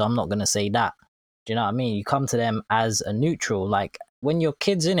say this, so I'm not going to say that. Do you know what I mean? You come to them as a neutral, like when you're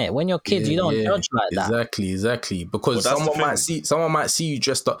kids, you don't judge like that. Exactly. Because someone might see you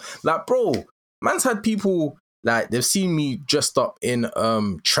dressed up. Like, bro, man's had people, like, they've seen me dressed up in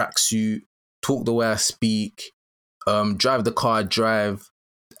tracksuit, talk the way I speak, drive the car I drive,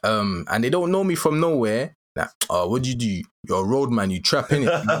 and they don't know me from nowhere. Like, what do? You're a roadman, you trap in it.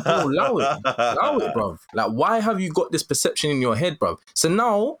 Like, bro, allow it, bruv. Like, why have you got this perception in your head, bruv? So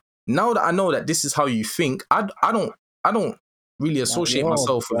now that I know that this is how you think, I don't really associate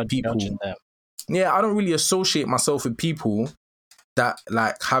myself with people. Yeah, I don't really associate myself with people that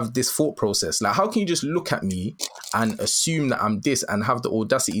like have this thought process. Like, how can you just look at me and assume that I'm this and have the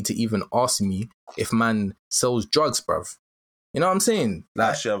audacity to even ask me if man sells drugs, bruv? You know what I'm saying? Like,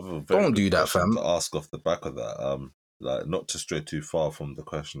 I actually have a very don't do that, fam. To ask off the back of that. Like, not to stray too far from the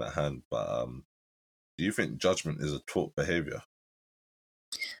question at hand, but do you think judgment is a taught behavior?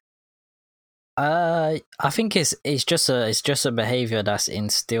 I think it's just a behavior that's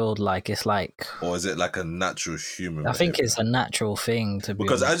instilled. Like, it's like, or is it like a natural human? I think it's a natural thing to be.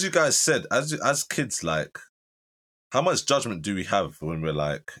 Because as you guys said, as kids, like, how much judgment do we have when we're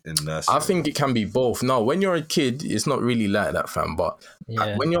like in nursery? I think it can be both. No, when you're a kid, it's not really like that, fam. But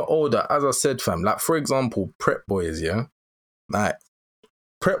when you're older, as I said, fam, like, for example, prep boys, like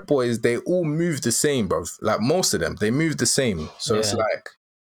prep boys, they all move the same, bro. Like, most of them, they move the same. So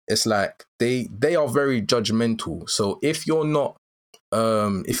it's like they are very judgmental. So if you're not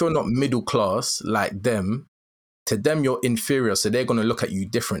middle class like them, to them you're inferior. So they're gonna look at you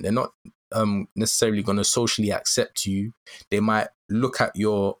different. They're not necessarily gonna socially accept you. They might look at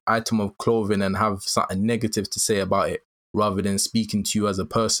your item of clothing and have something negative to say about it, rather than speaking to you as a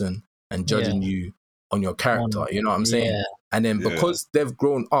person and judging you on your character. You know what I'm saying? Yeah. And then because they've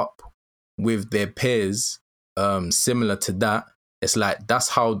grown up with their peers similar to that, it's like that's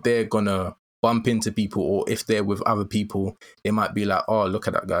how they're gonna bump into people. Or if they're with other people, they might be like, oh, look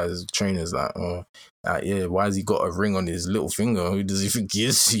at that guy's trainers, like, oh, why has he got a ring on his little finger? Who does he think he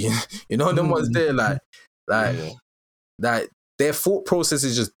is? You know, them ones there, like their thought process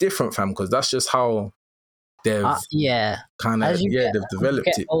is just different, fam, because that's just how they've kind of they've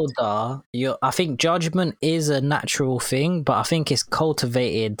developed it. Older, I think judgment is a natural thing, but I think it's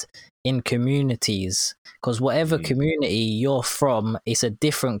cultivated in communities, because whatever community you're from, it's a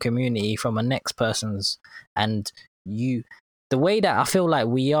different community from a next person's. And the way that I feel like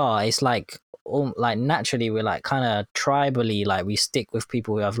we are, it's like naturally we're like kind of tribally, like we stick with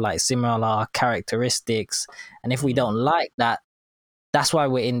people who have like similar characteristics, and if we don't like that, that's why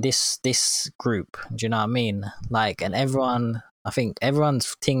we're in this group. Do you know what I mean? Like, and I think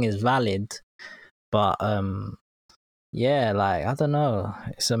everyone's thing is valid, but like, I don't know.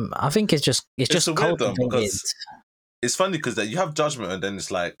 I think it's just cultivated. Because it's funny because you have judgment, and then it's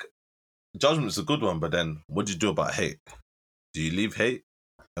like, judgment's a good one, but then what do you do about hate? Do you leave hate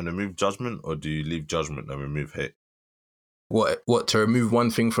and remove judgment, or do you leave judgment and remove hate? What to remove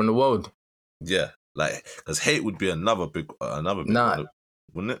one thing from the world? Yeah, like, because hate would be another big one,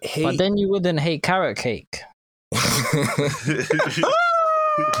 wouldn't it? But then you wouldn't hate carrot cake.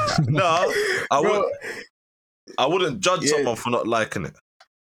 No, I wouldn't judge someone for not liking it.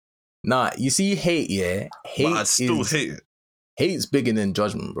 Nah, you see, hate, but I still hate it. Hate's bigger than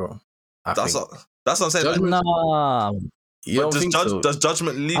judgment, bro. That's what I'm saying. Does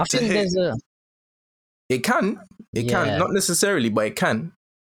judgment lead to hate? It can, not necessarily, but it can.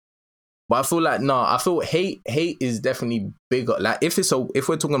 But I feel like I feel hate is definitely bigger. Like, if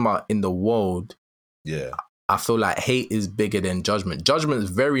we're talking about in the world, I feel like hate is bigger than judgment. Judgment is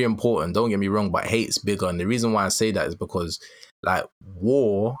very important, don't get me wrong, but hate's bigger. And the reason why I say that is because, like,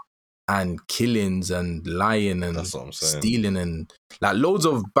 war and killings and lying and stealing and like loads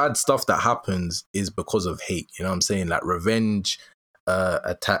of bad stuff that happens is because of hate. You know what I'm saying? Like revenge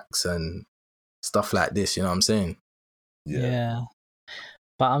attacks and stuff like this. You know what I'm saying? Yeah.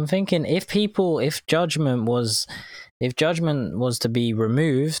 But I'm thinking if judgment was to be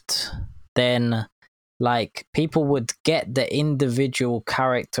removed, then like people would get the individual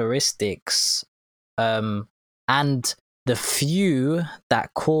characteristics, and the few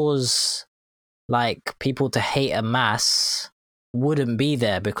that cause like people to hate a mass wouldn't be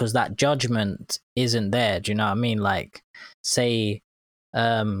there because that judgment isn't there. Do you know what I mean? Like, say,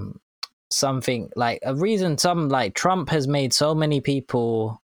 something like a reason like Trump has made so many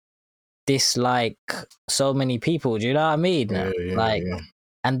people dislike so many people. Do you know what I mean? Yeah.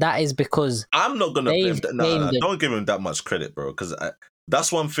 And that is because I'm not gonna blame that. No, don't give him that much credit, bro. Because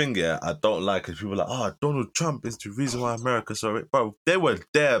that's one thing. Yeah, I don't like is people are like, oh, Donald Trump is the reason why America's so rich, bro. They were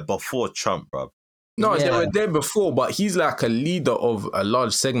there before Trump, bro. No, they were there before, but he's like a leader of a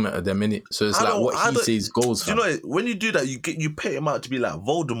large segment of them, innit? So it's like what he says goes. You know, when you do that, you pay him out to be like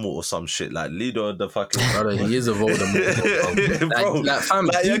Voldemort or some shit, like leader of the fucking. Brother, he is a Voldemort, bro. Like, fam,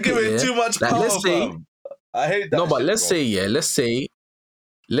 like you're giving too much power. Let's say, fam. I hate that. No, but shit, let's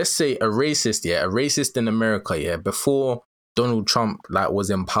say a racist in America, before Donald Trump like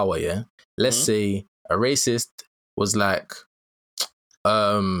was in power, Let's say a racist was like,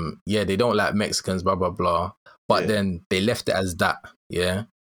 they don't like Mexicans, blah blah blah, but then they left it as that,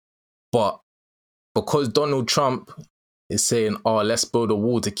 but because Donald Trump is saying, oh, let's build a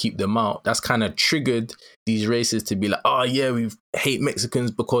wall to keep them out, that's kind of triggered these racists to be like, oh yeah, we hate Mexicans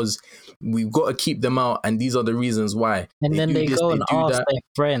because we've got to keep them out, and these are the reasons why. And then they go and ask their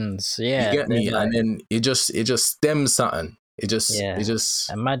friends, you get me, like, and then it just stems something. It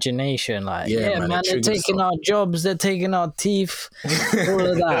just imagination, like man, they're taking our jobs, they're taking our teeth, all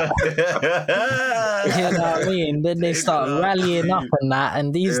of that. You know what I mean? Then they start rallying up and that,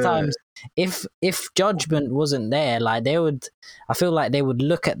 and these times, if judgment wasn't there, like I feel like they would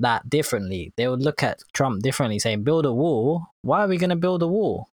look at that differently. They would look at Trump differently, saying, "Build a wall? Why are we going to build a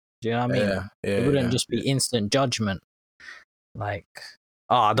wall?" Do you know what I mean? It wouldn't just be instant judgment, like,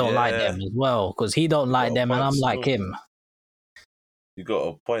 oh, I don't like them as well because he don't like them, and I'm like him. You got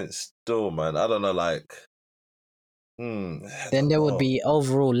a point still, man. I don't know, like... Then there would be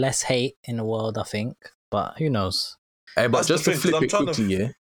overall less hate in the world, I think. But who knows? Hey, but just to flip it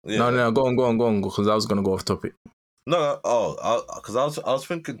quickly, No, go on, because I was going to go off topic. No, because I was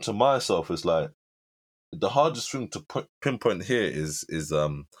thinking to myself, it's like, the hardest thing to pinpoint here is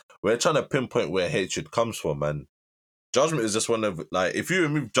we're trying to pinpoint where hatred comes from, man. Judgment is just one of... Like, if you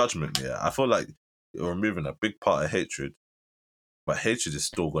remove judgment, I feel like you're removing a big part of hatred. But hatred is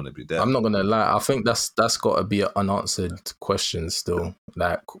still going to be there. I'm not going to lie. I think that's got to be an unanswered question still.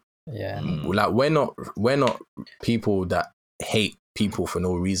 Like, like we're not people that hate people for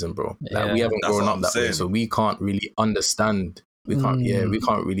no reason, bro. Like, we haven't grown up that way, so we can't really understand. We can't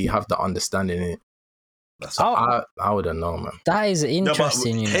really have the understanding in it. I wouldn't know, man. That is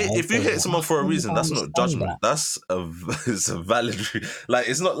interesting. If you hate someone for a reason, that's not judgment. That's it's a valid. Like,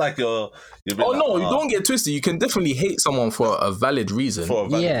 it's not like you're. You don't get twisted. You can definitely hate someone for a valid reason.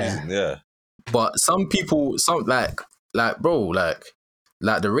 Reason. But some people, bro, like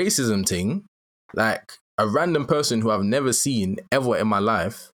the racism thing, like a random person who I've never seen ever in my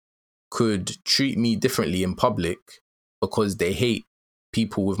life could treat me differently in public because they hate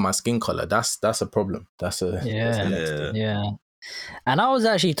people with my skin color. That's a problem. That's And I was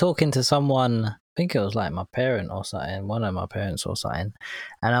actually talking to someone, I think it was like my parent or something, one of my parents or something,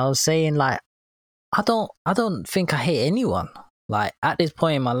 and I was saying, like, I don't think I hate anyone. Like, at this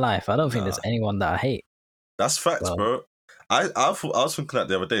point in my life, I don't think there's anyone that I hate. That's facts, bro. I was thinking that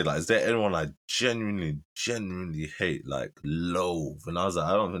the other day, like, is there anyone I genuinely hate, like, loathe? And I was like,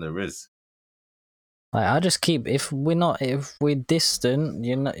 I don't think there is. Like, I just keep, if we're distant,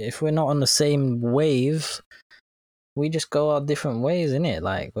 if we're not on the same wave, we just go our different ways, innit?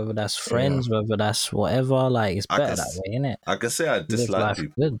 Like, whether that's friends, whether that's whatever, like, it's better that way, innit? I can say I dislike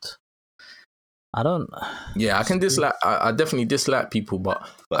people. Good. I don't... Yeah, I can dislike... I definitely dislike people, but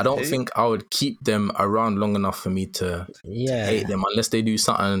I don't think I would keep them around long enough for me to hate them unless they do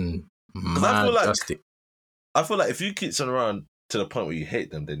something mad drastic. I feel like if you keep someone around to the point where you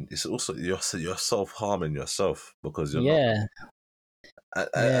hate them, then it's also you're self-harming yourself because you're not...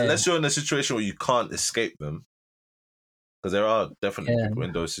 Unless you're in a situation where you can't escape them, because there are definitely people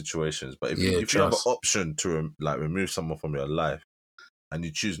in those situations. But if you have an option to remove someone from your life and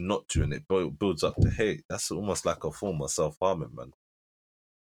you choose not to, and it builds up to hate, that's almost like a form of self-harming, man.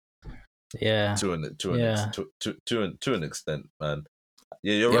 Yeah. To an extent, man.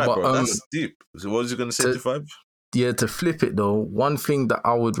 Yeah, you're right, bro. That's deep. So what was you going to say, T5? Yeah, to flip it though, one thing that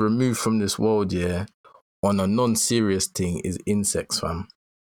I would remove from this world, on a non-serious thing is insects, fam.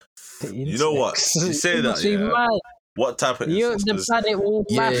 You know what? You say that, What type of You, insects? the planet will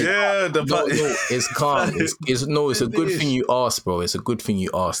mash. Yeah, the No, planet. it's calm. It's a good thing you asked, bro. It's a good thing you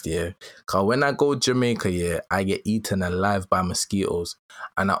asked, yeah. Cause when I go Jamaica, yeah, I get eaten alive by mosquitoes,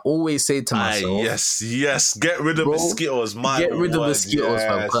 and I always say to myself, yes, get rid of mosquitoes, man. Get rid of mosquitoes,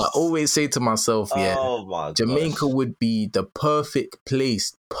 fam. Cause I always say to myself, yeah, Jamaica would be the perfect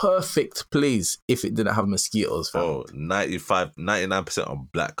place if it didn't have mosquitoes, fam. Oh, 99%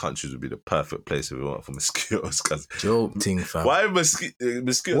 of black countries would be the perfect place if we went for mosquitoes. Joke thing, fam. Why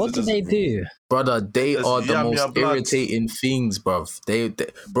mosquitoes? What do they do? Brother, they are the most irritating things, bruv.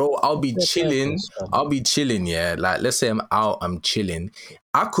 Bro, I'll be chilling, yeah. Like, let's say I'm out, I'm chilling.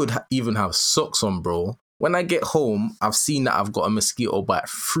 I could even have socks on, bro. When I get home, I've seen that I've got a mosquito bite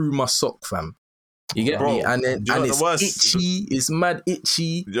through my sock, fam. You get me? And then it's itchy, it's mad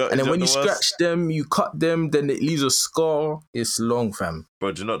itchy. And then when you scratch them, you cut them, then it leaves a scar. It's long, fam.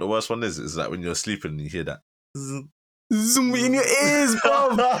 Bro, do you know what the worst one is? It's like when you're sleeping and you hear that. Zoom in your ears, bro.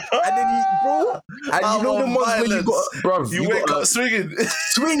 And then you know the ones when you got, bro, you wake up swinging,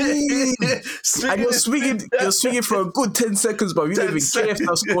 and you're swinging for a good 10 seconds, bro. You don't even care if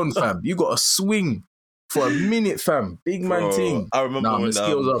that's gone, fam. You got to swing for a minute, fam. Big man thing. I remember when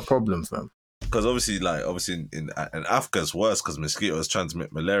mosquitoes are a problem, fam. Because obviously in Africa it's worse because mosquitoes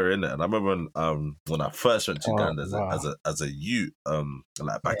transmit malaria, innit? And I remember when I first went to Uganda as a youth,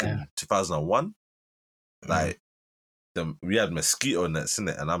 like back in 2001, like we had mosquito nets,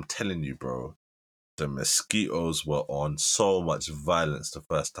 innit? And I'm telling you, bro, the mosquitoes were on so much violence the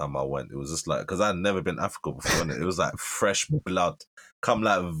first time I went. It was just like, because I'd never been to Africa before, innit? It was like fresh blood, come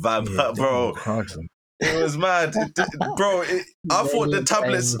like vampire, bro. It was mad, bro. I thought the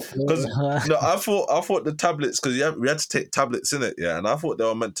tablets, because I thought the tablets, because we had to take tablets in it, yeah, and I thought they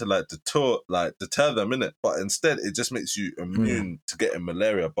were meant to like deter them in it, but instead it just makes you immune to getting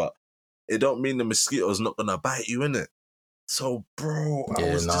malaria. But it don't mean the mosquito's not gonna bite you in it. So, bro,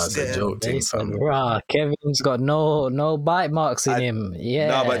 it's a joke thing, fam. Kevin's got no bite marks in him. Yeah,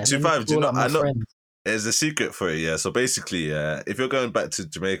 no, but 25, do you know? I know. There's a secret for it, yeah. So basically, yeah, if you're going back to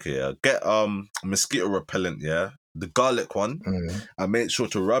Jamaica, yeah, get mosquito repellent, yeah, the garlic one, and make sure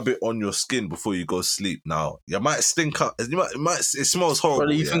to rub it on your skin before you go sleep. Now, you might stink up. It smells horrible.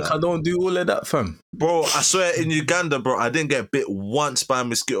 Bro, you think I don't do all of that, fam? Bro, I swear in Uganda, bro, I didn't get bit once by a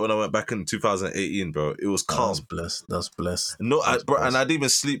mosquito when I went back in 2018, bro. It was calm. That's blessed. No, bro, and I didn't even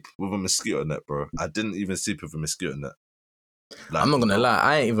sleep with a mosquito net, bro. I didn't even sleep with a mosquito net. Like, I'm not gonna lie,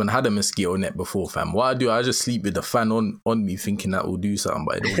 I ain't even had a mosquito net before, fam. What I do, I just sleep with the fan on me, thinking that will do something,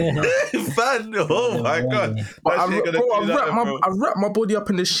 but it don't. Fan? Oh my god! I wrap my body up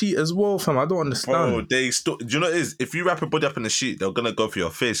in the sheet as well, fam. I don't understand. Bro, do you know what it is? If you wrap your body up in the sheet, they're gonna go for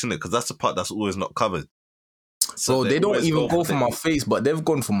your face, innit? Because that's the part that's always not covered. So they don't even go for my face, but they've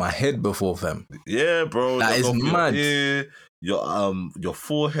gone for my head before, fam. Yeah, bro. That is mad. Your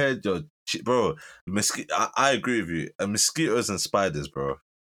forehead, bro, I agree with you. And mosquitoes and spiders, bro.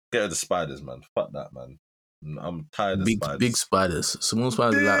 Get rid of the spiders, man. Fuck that, man. I'm tired of spiders. Big spiders. Small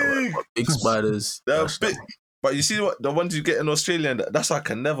spiders like what? Big spiders. They're big. But you see what the ones you get in Australia, that's why I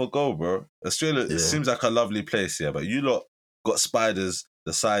can never go, bro. Australia, it seems like a lovely place, yeah. But you lot got spiders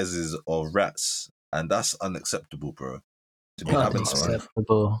the sizes of rats, and that's unacceptable, bro. To be having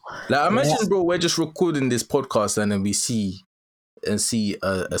unacceptable. Like, imagine, bro, we're just recording this podcast and then we see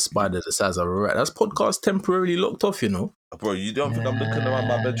a spider the size of a rat. That's podcast temporarily locked off, you know. Bro, you don't think I'm looking around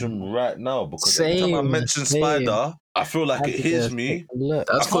my bedroom right now because every time I mention spider, I feel like it hits me.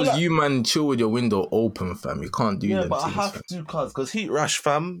 That's because you, man, chill with your window open, fam. You can't do that. Yeah, but I have to, because heat rash,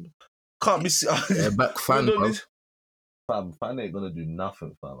 fam. Can't be... back fan, bro. Fam, fan ain't gonna do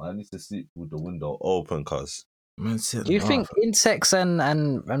nothing, fam. I need to sleep with the window open, cuz. Do you think insects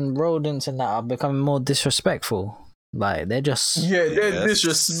and rodents and that are becoming more disrespectful? Like, they're just... Yeah, they're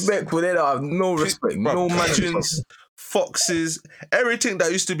disrespectful. They don't have no respect. No pigeons, foxes, everything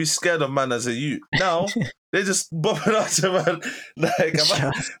that used to be scared of man as a youth. Now, they're just bopping out to man. Like,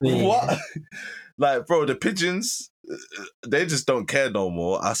 what? Like, bro, the pigeons, they just don't care no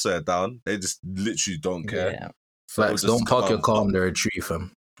more. I swear down. They just literally don't care. Yeah. Facts, don't park your car under a tree,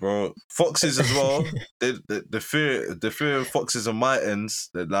 fam. Bro, foxes as well. The fear of foxes and martins,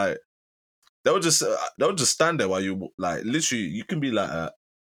 they're like, they'll just stand there while you, like, literally, you can be like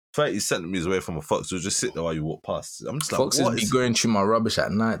 30 centimeters away from a fox. They'll just sit there while you walk past. I'm just like, foxes be going through my rubbish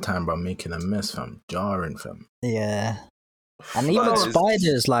at night time, bro, making a mess, fam. Jarring, fam. Yeah. And even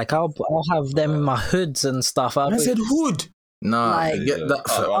spiders, like, I'll have them in my hoods and stuff. I said hood. Nah, like, I get that.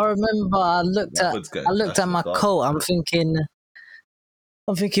 I remember I looked at my coat. I'm thinking,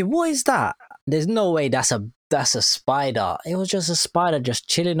 what is that? There's no way that's a that's a spider. It was just a spider just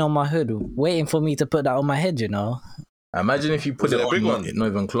chilling on my hood, waiting for me to put that on my head, you know. Imagine if you put it on, big one, not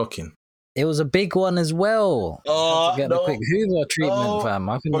even clocking. It was a big one as well. To get the quick Hoover treatment, fam.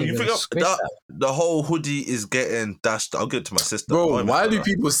 I couldn't even squish that. The whole hoodie is getting dashed. I'll give it to my sister. Bro, why do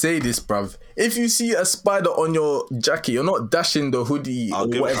people say this, bruv? If you see a spider on your jacket, you're not dashing the hoodie or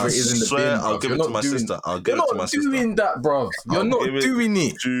whatever it is in the bin. I'll give it to my sister. You're not doing that, bruv. You're not doing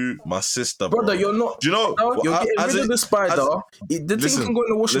it. To my sister, brother. You're not. Do you know? You're getting rid of the spider. The thing can go in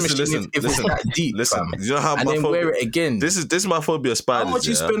the washing machine if it's that deep. Listen, you know how and then wear it again. This is my phobia of spiders. How much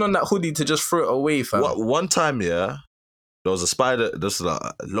you spend on that hoodie to just throw it away, fam? One time, yeah. There was a spider. This was like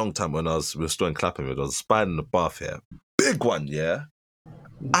a long time when we were still in Clapham. There was a spider in the bath, yeah, big one, yeah.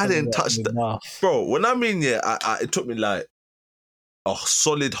 I didn't touch that, bro. When I mean, yeah, it took me like a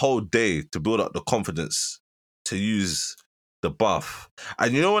solid whole day to build up the confidence to use the bath.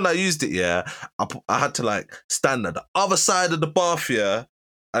 And you know when I used it, yeah, I had to like stand at the other side of the bath, yeah,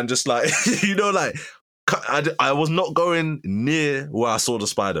 and just like you know, like I was not going near where I saw the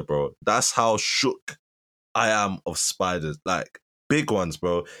spider, bro. That's how shook I am of spiders, like big ones,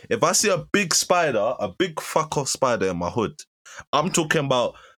 bro. If I see a big spider, a big fuck off spider in my hood, I'm talking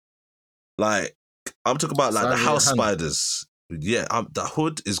about like the house spiders. Yeah, the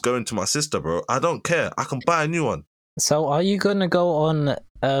hood is going to my sister, bro. I don't care. I can buy a new one. So are you gonna go on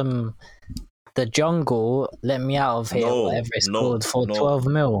the jungle? Let me out of here, whatever it's called, for 12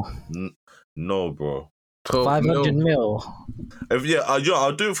 mil? No, bro. 500 mil.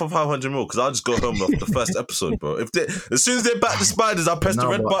 I'll do it for 500 mil because I'll just go home off the first episode, bro. As soon as they back the spiders, I press the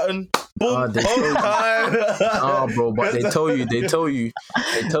red button. Boom. Bro, but they tell you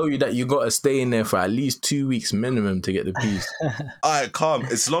that you gotta stay in there for at least 2 weeks minimum to get the piece. Alright, calm.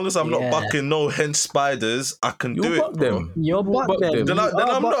 As long as I'm not bucking no hench spiders, I can do it, bro. You'll buck them. Then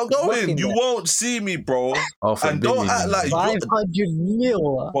I'm not going. You won't see me, bro. And don't act like 500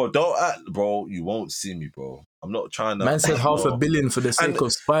 mil. Bro, don't act, bro. You won't see me, bro. I'm not trying to. Man said $500 million for the sake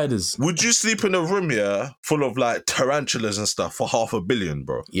of spiders. Would you sleep in a room, yeah, full of like tarantulas and stuff for $500 million,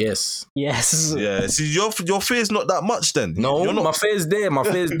 bro? Yes. Yeah. See, your fear is not that much then. No, my fear's there.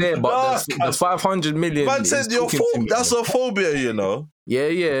 But the 500 million. Man said that's a phobia, you know. Yeah.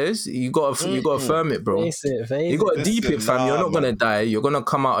 You gotta firm it, bro. Face it. You gotta deep it, fam. You're not gonna die. You're gonna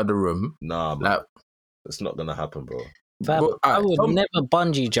come out of the room. Nah, man. Like, it's not gonna happen, bro. Fam, I would never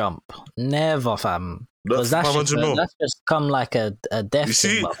bungee jump. Never, fam. Because that's just come like a death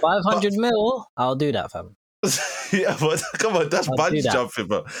thing. But 500 mil, I'll do that, fam. Yeah, but come on, that's bungee jumping,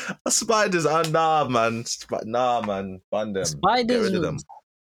 bro. Spiders are man. Nah, man. Ban them. Spiders. Get rid of them.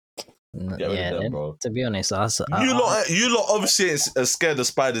 Get rid of them, bro. To be honest, you lot obviously ain't as scared of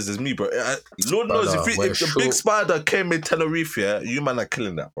spiders as me, bro. Lord knows if the big spider came in Tenerife, yeah, you man are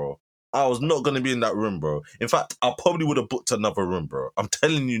killing that, bro. I was not going to be in that room, bro. In fact, I probably would have booked another room, bro. I'm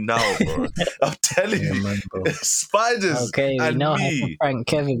telling you now, bro. I'm telling you. Man, spiders okay, we know how to prank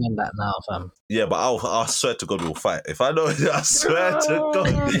Kevin in that now, fam. Yeah, but I swear to God we'll fight. If I know, I swear to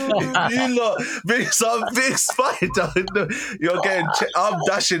God. You lot, some big spider, you're getting I'm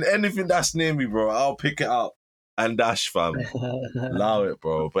dashing anything that's near me, bro. I'll pick it up and dash, fam. Allow it,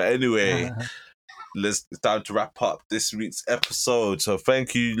 bro. But anyway... It's time to wrap up this week's episode. So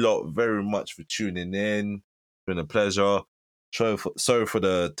thank you lot very much for tuning in. It's been a pleasure. Sorry for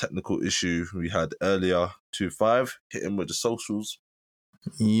the technical issue we had earlier. 2-5. Hit him with the socials.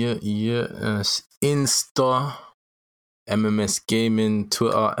 Yeah. Insta, MMS Gaming,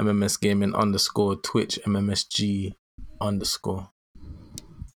 Twitter, MMS Gaming _ Twitch, MMSG _.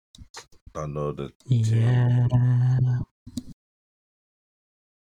 I know that. Yeah.